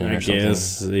Edition or something.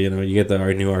 Yes, you get the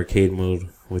new arcade mode,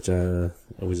 which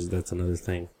that's another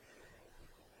thing.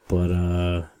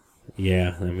 But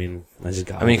yeah, I mean,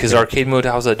 because arcade mode,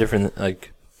 how's that different?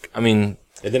 Like, I mean,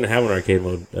 it didn't have an arcade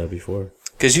mode before.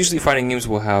 Because usually fighting games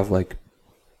will have like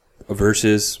a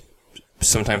versus,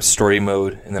 sometimes story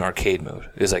mode, and then arcade mode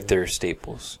is like their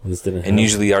staples. And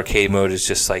usually arcade mode is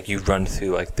just like you run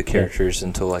through like the characters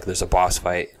until like there's a boss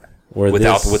fight,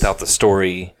 without the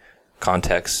story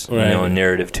context, and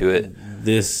narrative to it.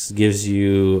 This gives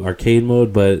you arcade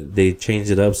mode, but they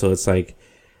changed it up so it's like.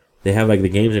 They have like the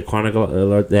games in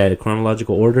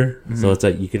chronological order, so it's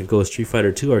like you can go Street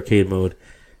Fighter 2 arcade mode,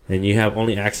 and you have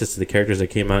only access to the characters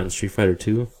that came out in Street Fighter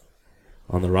 2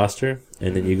 on the roster,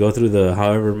 and then you go through the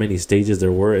however many stages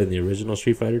there were in the original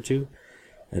Street Fighter 2,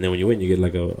 and then when you win, you get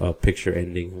like a picture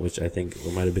ending, which I think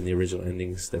might have been the original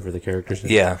endings for the characters.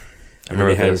 Yeah, I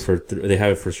remember they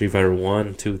have it for Street Fighter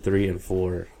 1, 2, 3, and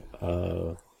 4,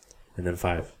 and then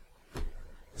 5.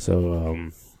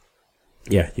 So.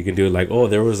 Yeah, you can do it like,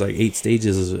 there was like 8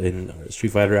 stages in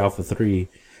Street Fighter Alpha 3.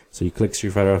 So you click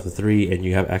Street Fighter Alpha 3 and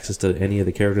you have access to any of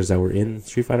the characters that were in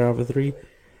Street Fighter Alpha 3.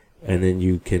 And then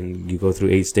you go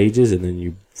through 8 stages and then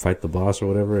you fight the boss or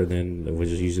whatever, and then which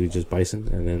is usually just Bison,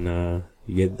 and then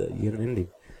you get an ending.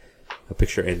 A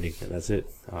picture ending, and that's it.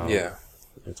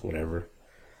 It's whatever.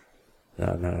 I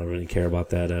don't really care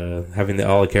about that. Having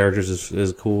all the characters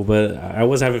is cool, but I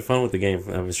was having fun with the game.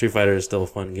 I mean, Street Fighter is still a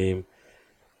fun game.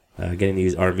 Getting to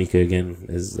use Armika again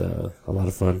is a lot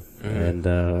of fun. And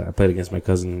I played against my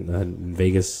cousin in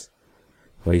Vegas,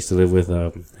 who I used to live with.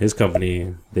 His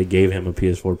company, they gave him a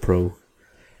PS4 Pro,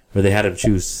 or they had him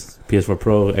choose PS4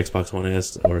 Pro, Xbox One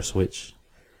S, or a Switch.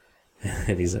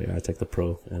 And he's like, I take the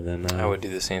pro. And then I would do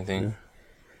the same thing.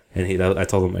 And I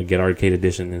told him I'd get arcade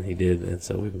edition, and he did. And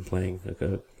so we've been playing.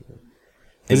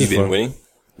 And you've been winning?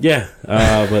 Yeah,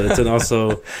 but it's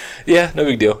also... Yeah, no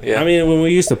big deal. Yeah. I mean, when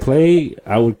we used to play,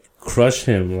 I would crush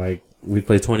him. Like, we'd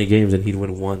play 20 games, and he'd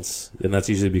win once. And that's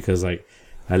usually because, like,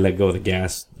 I let go of the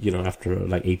gas, after,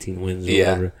 like, 18 wins or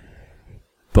whatever.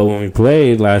 But when we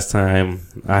played last time,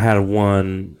 I had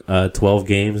won 12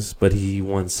 games, but he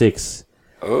won 6.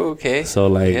 Okay. So,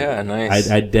 like... Yeah, nice.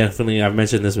 I definitely... I've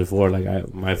mentioned this before.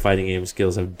 Like, my fighting game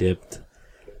skills have dipped.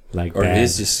 Like, or bad.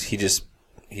 he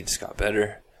just got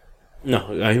better.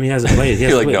 No, I mean he hasn't played. He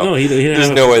hasn't like, played. no, he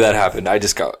there's no way that happened. I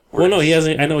just got worse. Well, no, he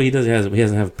hasn't. I know he doesn't. He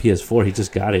doesn't have PS4. He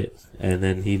just got it, and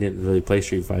then he didn't really play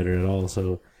Street Fighter at all.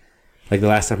 So, like the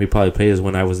last time he probably played is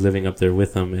when I was living up there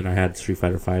with him, and I had Street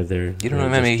Fighter 5 there. You don't know,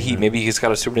 man. Maybe he's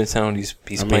got a Super Nintendo. And he's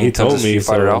playing he tons told of Street me,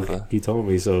 Fighter so Alpha. He told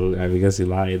me, so I guess he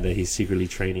lied that he's secretly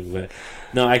training. But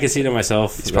no, I can see it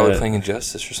myself. He's probably playing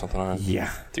Injustice or something on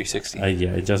 360.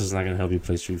 Yeah, Injustice is not going to help you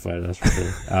play Street Fighter. That's for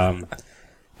sure.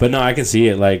 But no, I can see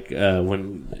it. Like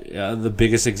when the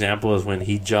biggest example is when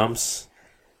he jumps,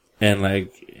 and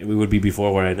like we would be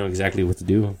before where I know exactly what to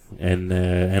do, and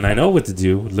I know what to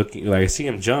do. Looking like I see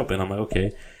him jump, and I'm like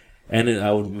okay, and then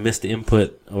I would miss the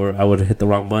input, or I would hit the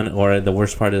wrong button, or the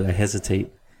worst part is I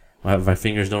hesitate. My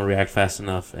fingers don't react fast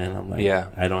enough, and I'm like,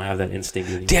 I don't have that instinct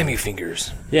anymore. Damn you, fingers!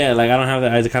 Yeah, like I don't have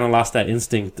that. I kind of lost that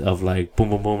instinct of like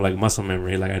boom, boom, boom, like muscle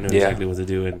memory. Like I know exactly what to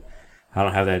do, and I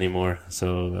don't have that anymore,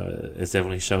 so it's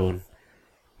definitely shown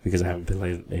because I haven't been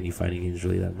playing any fighting games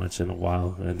really that much in a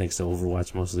while, and thanks to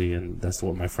Overwatch mostly, and that's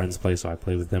what my friends play, so I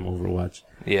play with them Overwatch.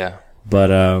 Yeah.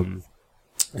 But and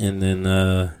then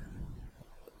I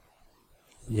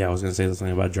was gonna say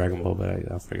something about Dragon Ball,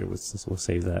 but I figured we'll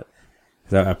save that.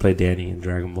 Cause I played Danny in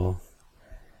Dragon Ball,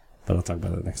 but I'll talk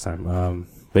about it next time.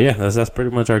 But yeah, that's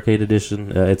pretty much Arcade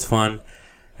Edition. It's fun.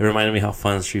 It reminded me how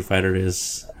fun Street Fighter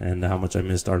is and how much I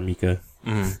missed Armika.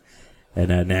 Mm.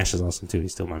 And Nash is awesome too.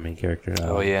 He's still my main character.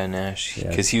 Nash.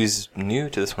 Because he was new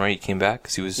to this one, right? He came back.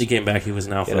 He came back. He was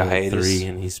now for like 3,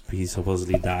 and he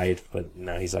supposedly died, but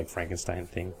now he's like Frankenstein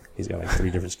thing. He's got like 3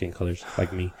 different skin colors,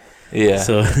 like me. Yeah.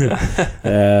 So,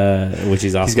 which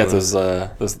is awesome. He's got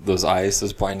those eyes,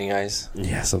 those blinding eyes.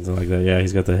 Yeah, something like that. Yeah,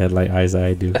 he's got the headlight eyes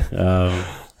I do.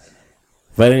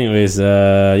 But anyways,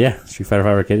 Street Fighter 5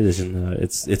 Arcade Edition.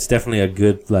 It's definitely a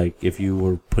good, like, if you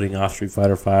were putting off Street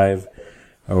Fighter 5,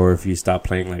 or if you stopped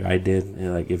playing like I did,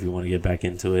 like if you want to get back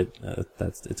into it,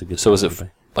 it's a good. So was it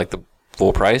like the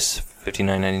full price,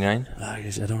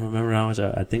 $59.99? I don't remember how much.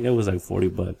 I think it was like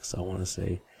 $40. I want to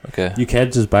say. Okay. You can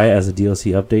just buy it as a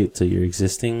DLC update to your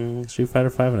existing Street Fighter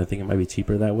 5, and I think it might be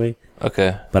cheaper that way.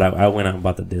 Okay. But I went out and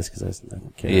bought the disc because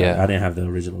I didn't have the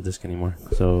original disc anymore.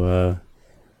 So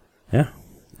yeah.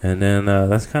 And then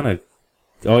that's kind of...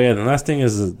 Oh, yeah, the last thing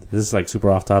is... This is like super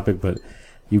off topic, but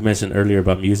you mentioned earlier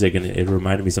about music, and it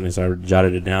reminded me of something, so I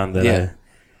jotted it down. That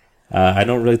I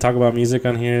don't really talk about music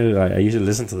on here. I usually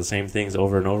listen to the same things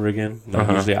over and over again. Like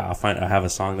usually I have a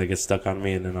song that gets stuck on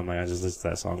me, and then I'm like, I just listen to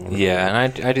that song.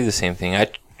 And I do the same thing.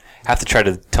 I have to try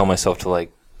to tell myself to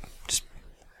like... just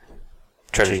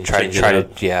try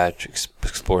to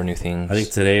explore new things. I think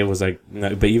today was like...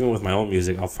 But even with my own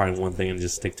music, I'll find one thing and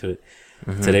just stick to it.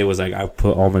 Mm-hmm. Today was like I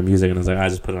put all my music and I was like I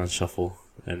just put it on shuffle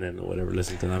and then whatever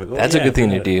listen to them. Like, that's a good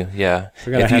thing to do. Yeah,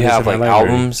 if you have like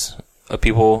albums of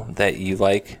people that you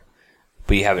like,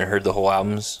 but you haven't heard the whole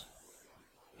albums,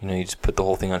 you just put the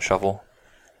whole thing on shuffle.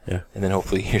 Yeah, and then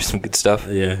hopefully hear some good stuff.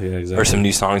 Yeah, exactly. Or some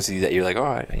new songs that you're like, all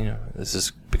right, this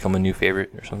has become a new favorite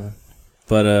or something.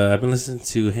 But I've been listening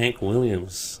to Hank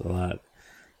Williams a lot.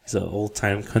 He's an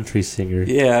old-time country singer.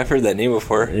 Yeah, I've heard that name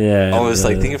before. Yeah. I was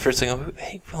thinking for a second,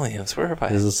 Hank Williams, where have I?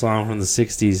 There's a song from the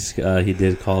 60s he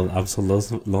did called I'm So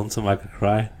Lonesome I Could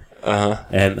Cry. Uh-huh.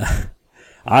 And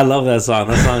I love that song.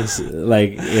 That song's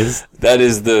like... That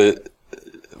is the...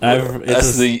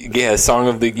 song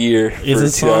of the year for 2018. It's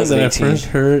a song that I first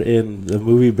heard in the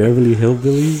movie Beverly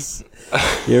Hillbillies.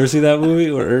 You ever see that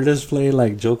movie where Ernest played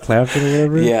like Joe Clapton or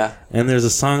whatever? Yeah. And there's a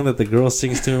song that the girl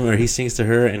sings to him or he sings to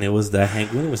her, and it was that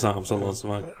Hank Williams song, I'm So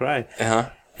Lonesome I Could Cry. Uh-huh.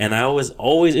 And I was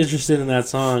always interested in that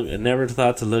song and never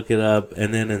thought to look it up.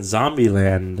 And then in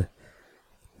Zombieland,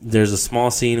 there's a small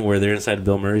scene where they're inside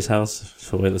Bill Murray's house.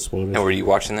 So wait, the spoilers. And were you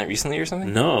watching that recently or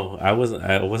something? No, I wasn't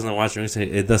watching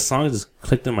it. The song just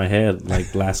clicked in my head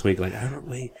like last week. Like,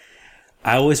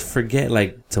 I always forget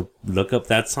like to look up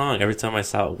that song every time I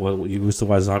saw you used to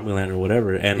watch Zombieland or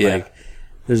whatever. And like,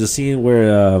 there's a scene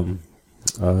where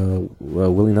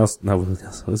Willie Nelson, not Willie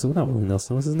Nelson, not Willie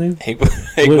Nelson. What's his name? Hank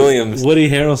Williams. Woody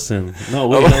Harrelson. No,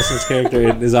 Woody Nelson's character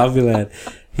in Zombieland.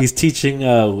 he's teaching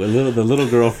the little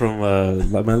girl from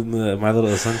my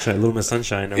little sunshine, Little Miss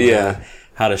Sunshine, or whatever,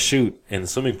 how to shoot in the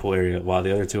swimming pool area, while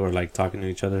the other two are like talking to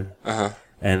each other.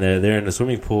 And they're in the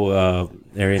swimming pool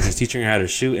area, and he's teaching her how to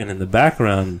shoot. And in the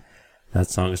background, that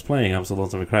song is playing. I'm So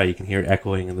Lonesome to Cry. You can hear it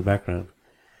echoing in the background.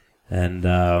 And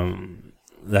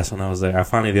that's when I was like, I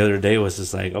finally the other day was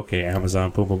just like, okay, Amazon,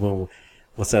 boom, boom, boom.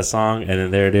 What's that song? And then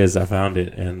there it is. I found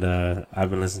it, and I've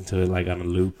been listening to it like on a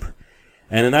loop.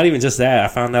 And then not even just that, I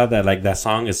found out that like that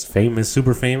song is famous,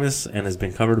 super famous, and has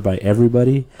been covered by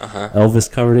everybody.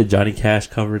 Elvis covered it, Johnny Cash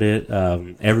covered it,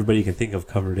 everybody you can think of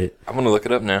covered it. I'm gonna look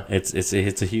it up now. It's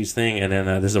a huge thing. And then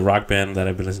there's a rock band that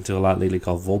I've been listening to a lot lately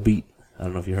called Volbeat. I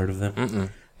don't know if you heard of them. Mm-mm.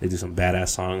 They do some badass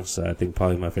songs. I think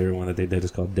probably my favorite one that they did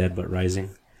is called Dead But Rising.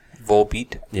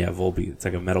 Volbeat? Yeah, Volbeat. It's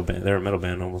like a metal band. They're a metal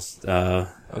band almost.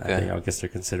 Okay. I guess they're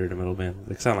considered a metal band.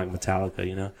 They sound like Metallica,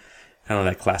 you know? Kind of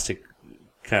that classic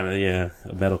kind of, a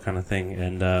metal kind of thing.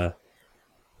 And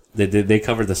they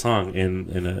covered the song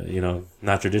in a, you know,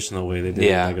 not traditional way. They did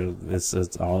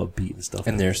it's all beat and stuff.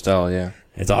 In their style, yeah.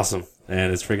 It's awesome.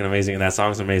 And it's freaking amazing. And that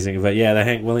song's amazing. But yeah, that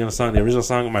Hank Williams song, the original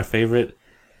song, my favorite.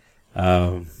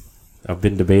 I've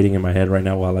been debating in my head right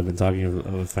now while I've been talking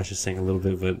if I should sing a little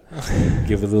bit, but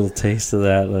give a little taste of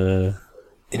that.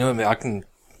 You know what, I can.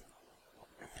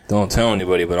 Don't tell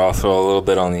anybody, but I'll throw a little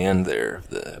bit on the end there of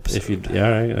the episode. If you,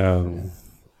 all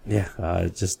right,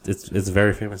 it's a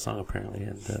very famous song apparently,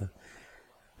 and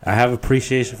I have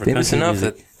appreciation for famous country enough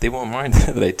music. that they won't mind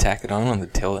that they tack it on the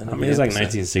tail end. I mean, it's like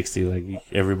 1960, like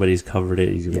everybody's covered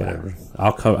it. Whatever.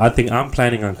 I think I'm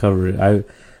planning on covering it.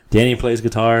 Danny plays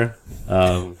guitar.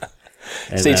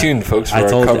 Stay tuned, folks. For I our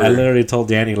cover. I literally told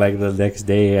Danny like the next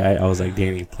day. I was like,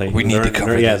 Danny, play. We need to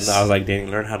cover this. Yeah, I was like, Danny,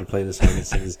 learn how to play this song and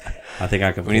sing this. I think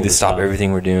I can. We need to stop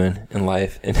everything we're doing in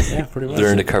life and pretty much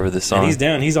learn to cover this song. And he's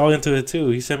down. He's all into it too.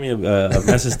 He sent me a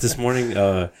message this morning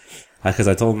because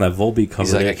I told him that Volbeat cover.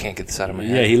 He's like, I can't get this out of my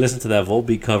head. Yeah, he listened to that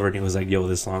Volbeat cover and he was like, "Yo,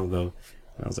 this song though."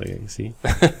 And I was like, hey, "See,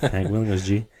 Hank Williams,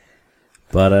 G."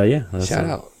 But yeah, shout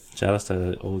out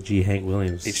to OG Hank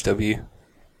Williams. HW.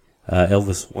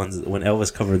 Elvis, when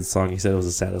Elvis covered the song, he said it was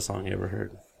the saddest song he ever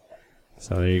heard.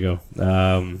 So there you go.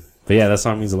 But yeah, that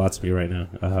song means a lot to me right now.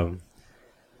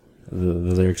 The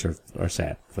lyrics are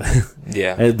sad.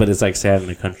 Yeah. But it's like sad in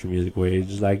a country music way. It's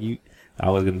just like I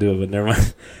was going to do it, but never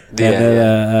mind.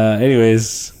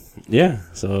 Anyways, yeah.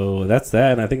 So that's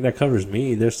that. And I think that covers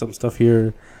me. There's some stuff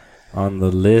here on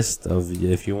the list of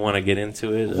if you want to get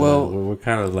into it. Well, we're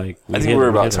kind of like... I think we're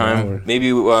about time.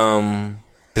 Maybe...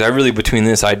 because I really, between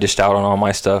this, I dished out on all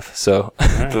my stuff. So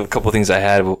right. A couple of things I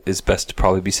had is best to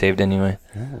probably be saved anyway.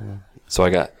 Oh. So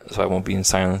I won't be in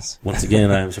silence. Once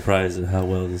again, I am surprised at how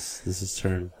well this has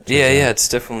turned. Yeah, it's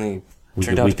definitely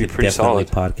turned out to be pretty solid.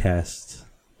 Podcast.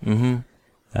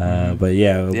 Mm-hmm. But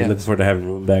yeah, we'll be looking forward to having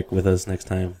Ruben back with us next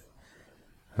time.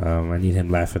 I need him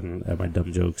laughing at my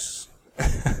dumb jokes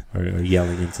or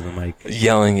yelling into the mic.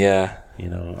 Yelling, yeah. You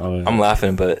know, I'm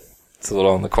laughing, but it's a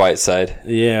little on the quiet side.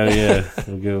 Yeah.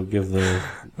 We'll give the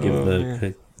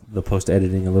post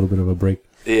editing a little bit of a break.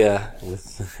 Yeah.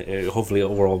 Hopefully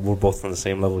we're both from the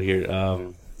same level here.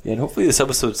 And hopefully this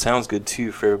episode sounds good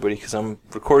too for everybody because I'm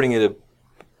recording it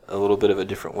a little bit of a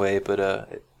different way, but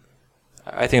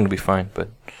I think it'll be fine. But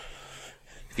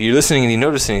if you're listening and you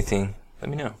notice anything, let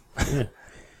me know. Yeah.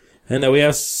 And we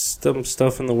have some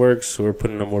stuff in the works. We're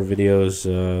putting up more videos.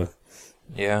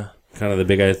 Yeah. Kind of the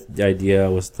big idea I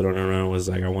was throwing around was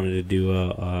like I wanted to do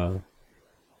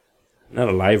not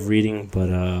a live reading, but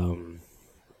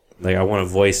like I want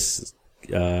to voice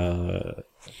a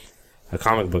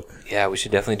comic book. Yeah, we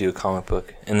should definitely do a comic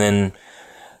book, and then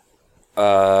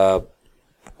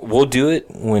we'll do it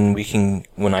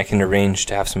when I can arrange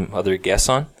to have some other guests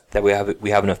on. That we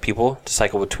have enough people to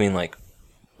cycle between like.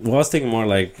 Well, I was thinking more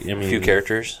like a few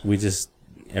characters.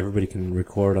 Everybody can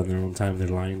record on their own time their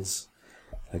lines.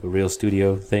 Like a real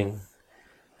studio thing,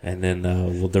 and then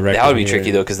we'll direct. That would be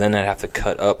tricky though, because then I'd have to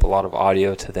cut up a lot of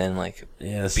audio to then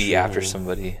be after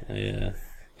somebody. Yeah.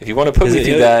 If you want to put me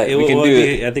through that, we can do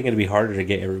it. I think it'd be harder to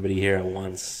get everybody here at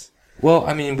once. Well,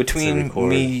 I mean, between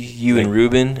me, you, and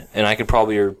Ruben, and I could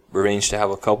probably arrange to have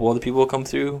a couple other people come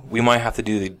through. We might have to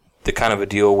do the kind of a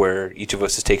deal where each of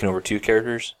us is taking over two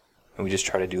characters, and we just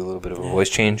try to do a little bit of a voice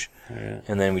change,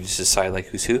 and then we just decide like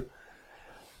who's who.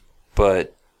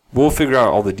 But we'll figure out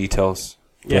all the details.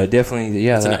 Yeah, definitely.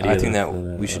 Yeah, I think that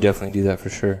we should definitely do that for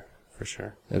sure. For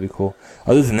sure, that'd be cool.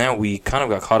 Other than that, we kind of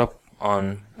got caught up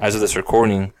on, as of this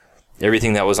recording,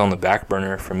 everything that was on the back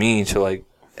burner for me to like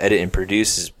edit and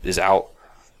produce is out.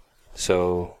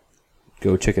 So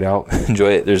go check it out,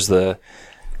 enjoy it. There's the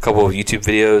couple of YouTube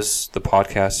videos. The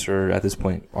podcasts are, at this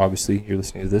point, obviously, you're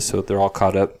listening to this, so they're all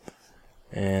caught up.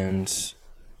 And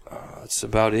that's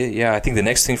about it. Yeah, I think the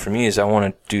next thing for me is I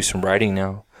want to do some writing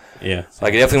now. Yeah.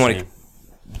 Like, I definitely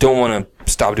don't want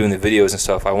to stop doing the videos and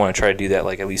stuff. I want to try to do that,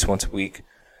 like, at least once a week,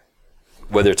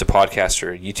 whether it's a podcast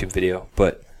or a YouTube video.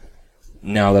 But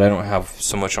now that I don't have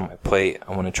so much on my plate,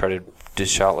 I want to try to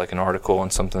dish out, like, an article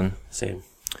on something. Same.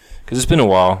 Because it's been a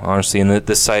while, honestly. And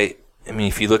the site, I mean,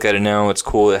 if you look at it now, it's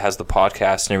cool. It has the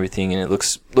podcast and everything, and it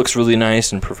looks really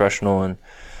nice and professional, and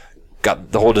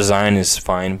got the whole design is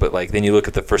fine. But, like, then you look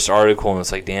at the first article, and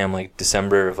it's like, damn, like,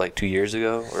 December of, like, 2 years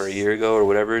ago or a year ago or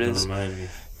whatever it is. Don't remind me.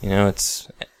 You know, it's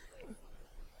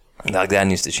like that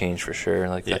needs to change for sure.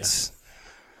 Like, that's,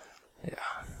 yeah.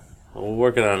 Well, we're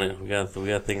working on it. We got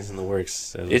things in the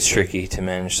works. It's tricky to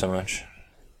manage so much.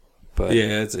 But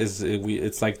yeah,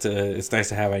 it's nice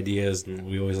to have ideas, and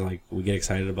we get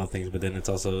excited about things, but then it's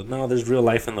also there's real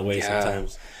life in the way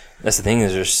sometimes. That's the thing,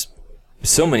 is there's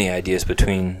so many ideas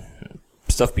between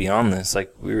stuff beyond this.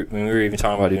 Like, we were even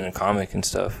talking about doing a comic and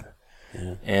stuff.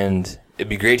 Yeah. And it'd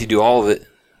be great to do all of it.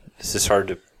 It's just hard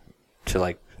to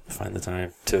like find the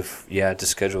time to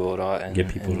schedule it all and get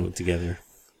people together.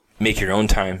 Make your own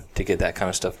time to get that kind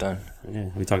of stuff done. Yeah,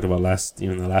 we talked about the last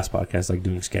podcast, like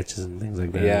doing sketches and things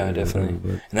like that. Yeah,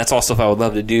 definitely. And that's all stuff I would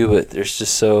love to do, but there's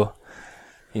just so,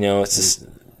 it's just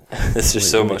there's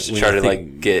just so much to try to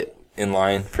like get in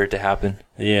line for it to happen.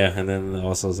 Yeah, and then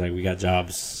also it's like we got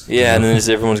jobs. Yeah, and then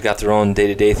everyone's got their own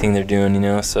day-to-day thing they're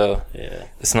doing, so yeah,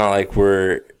 it's not like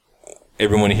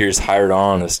everyone here is hired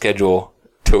on a schedule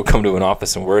to come to an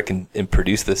office and work and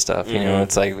produce this stuff.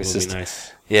 It's like it's just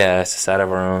nice. Yeah, it's just out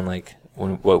of our own, like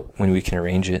when we can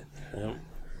arrange it. Yep.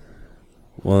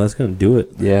 Well, that's gonna do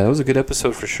it. Yeah, that was a good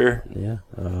episode for sure. Yeah.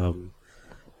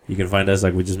 You can find us,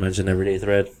 like we just mentioned,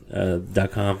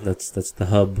 everydaythread.com. That's the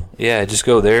hub. Yeah, just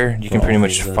go there. You can pretty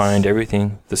much find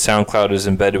everything. The SoundCloud is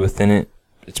embedded within it.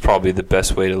 It's probably the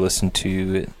best way to listen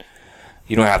to it.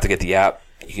 You don't have to get the app.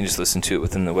 You can just listen to it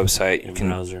within the website.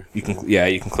 Browser. You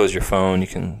can close your phone. You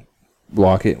can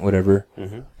block it, whatever.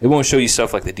 Mm-hmm. It won't show you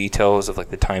stuff like the details of like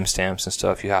the timestamps and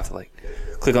stuff. You have to like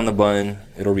click on the button.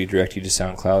 It'll redirect you to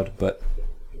SoundCloud. But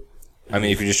I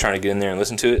mean, if you're just trying to get in there and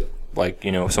listen to it, like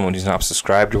someone who's not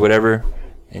subscribed or whatever,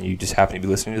 and you just happen to be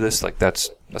listening to this, like that's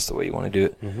the way you want to do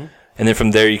it. Mm-hmm. And then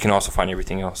from there, you can also find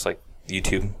everything else, like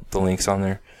YouTube, the links on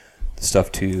there, the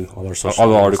stuff to all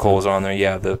the articles on there.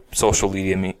 Yeah, the social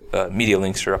media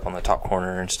links are up on the top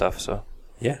corner and stuff. So.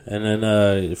 Yeah, and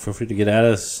then feel free to get at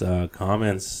us,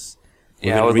 comments.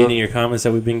 We've been reading your comments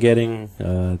that we've been getting.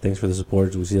 Thanks for the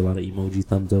support. We see a lot of emoji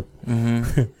thumbs up.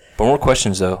 Mm-hmm. But more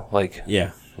questions, though.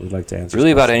 Yeah, we'd like to answer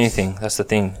really about anything. That's the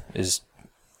thing, is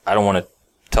I don't want to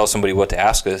tell somebody what to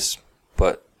ask us,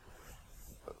 but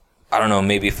I don't know,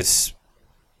 maybe if it's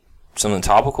something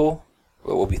topical,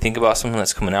 what we think about something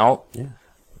that's coming out,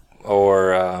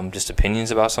 or just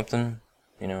opinions about something.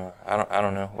 I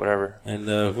don't know, whatever. And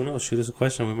who knows? Shoot us a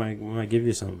question. We might give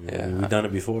you something. Yeah, we've done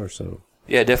it before, so.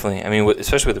 Yeah, definitely. I mean,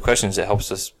 especially with the questions, it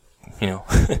helps us.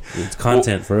 It's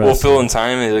content for us. We'll fill in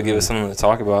time. It'll give us something to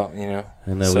talk about. And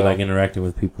we like interacting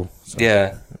with people. So.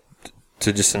 Yeah,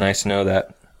 so just nice to know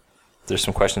that there's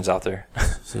some questions out there.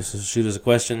 so shoot us a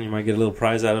question. You might get a little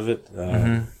prize out of it.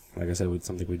 Mm-hmm. Like I said, it's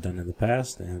something we've done in the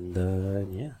past, and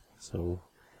yeah. So,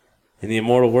 in the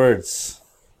immortal words.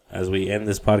 As we end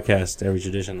this podcast, every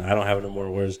tradition, I don't have any more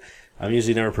words. I'm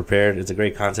usually never prepared. It's a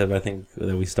great concept, I think,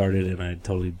 that we started, and I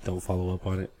totally don't follow up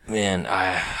on it. Man,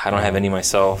 I don't have any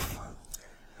myself.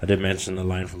 I did mention a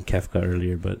line from Kefka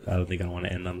earlier, but I don't think I want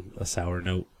to end on a sour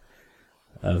note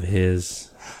of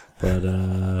his. But,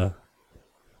 the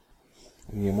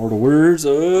immortal words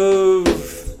of...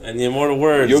 And the immortal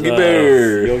words Yogi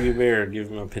Bear. Yogi Bear. Give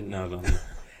him a pin out on it.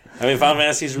 I mean, Final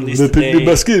Fantasy's released today.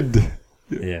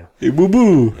 Yeah. Hey, boo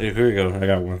boo. Here we go. I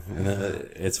got one. And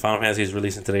it's Final Fantasy is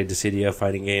releasing today. Dissidia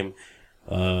fighting game.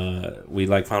 We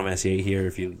like Final Fantasy 8 here.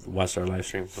 If you watched our live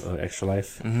stream, Extra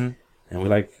Life, and we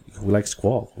like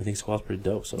Squall. We think Squall's pretty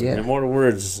dope. So, in immortal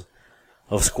words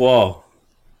of Squall. ...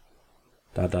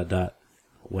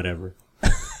 Whatever.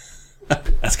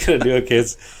 That's gonna do it,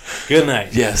 kids. Good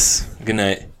night. Yes. Good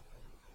night.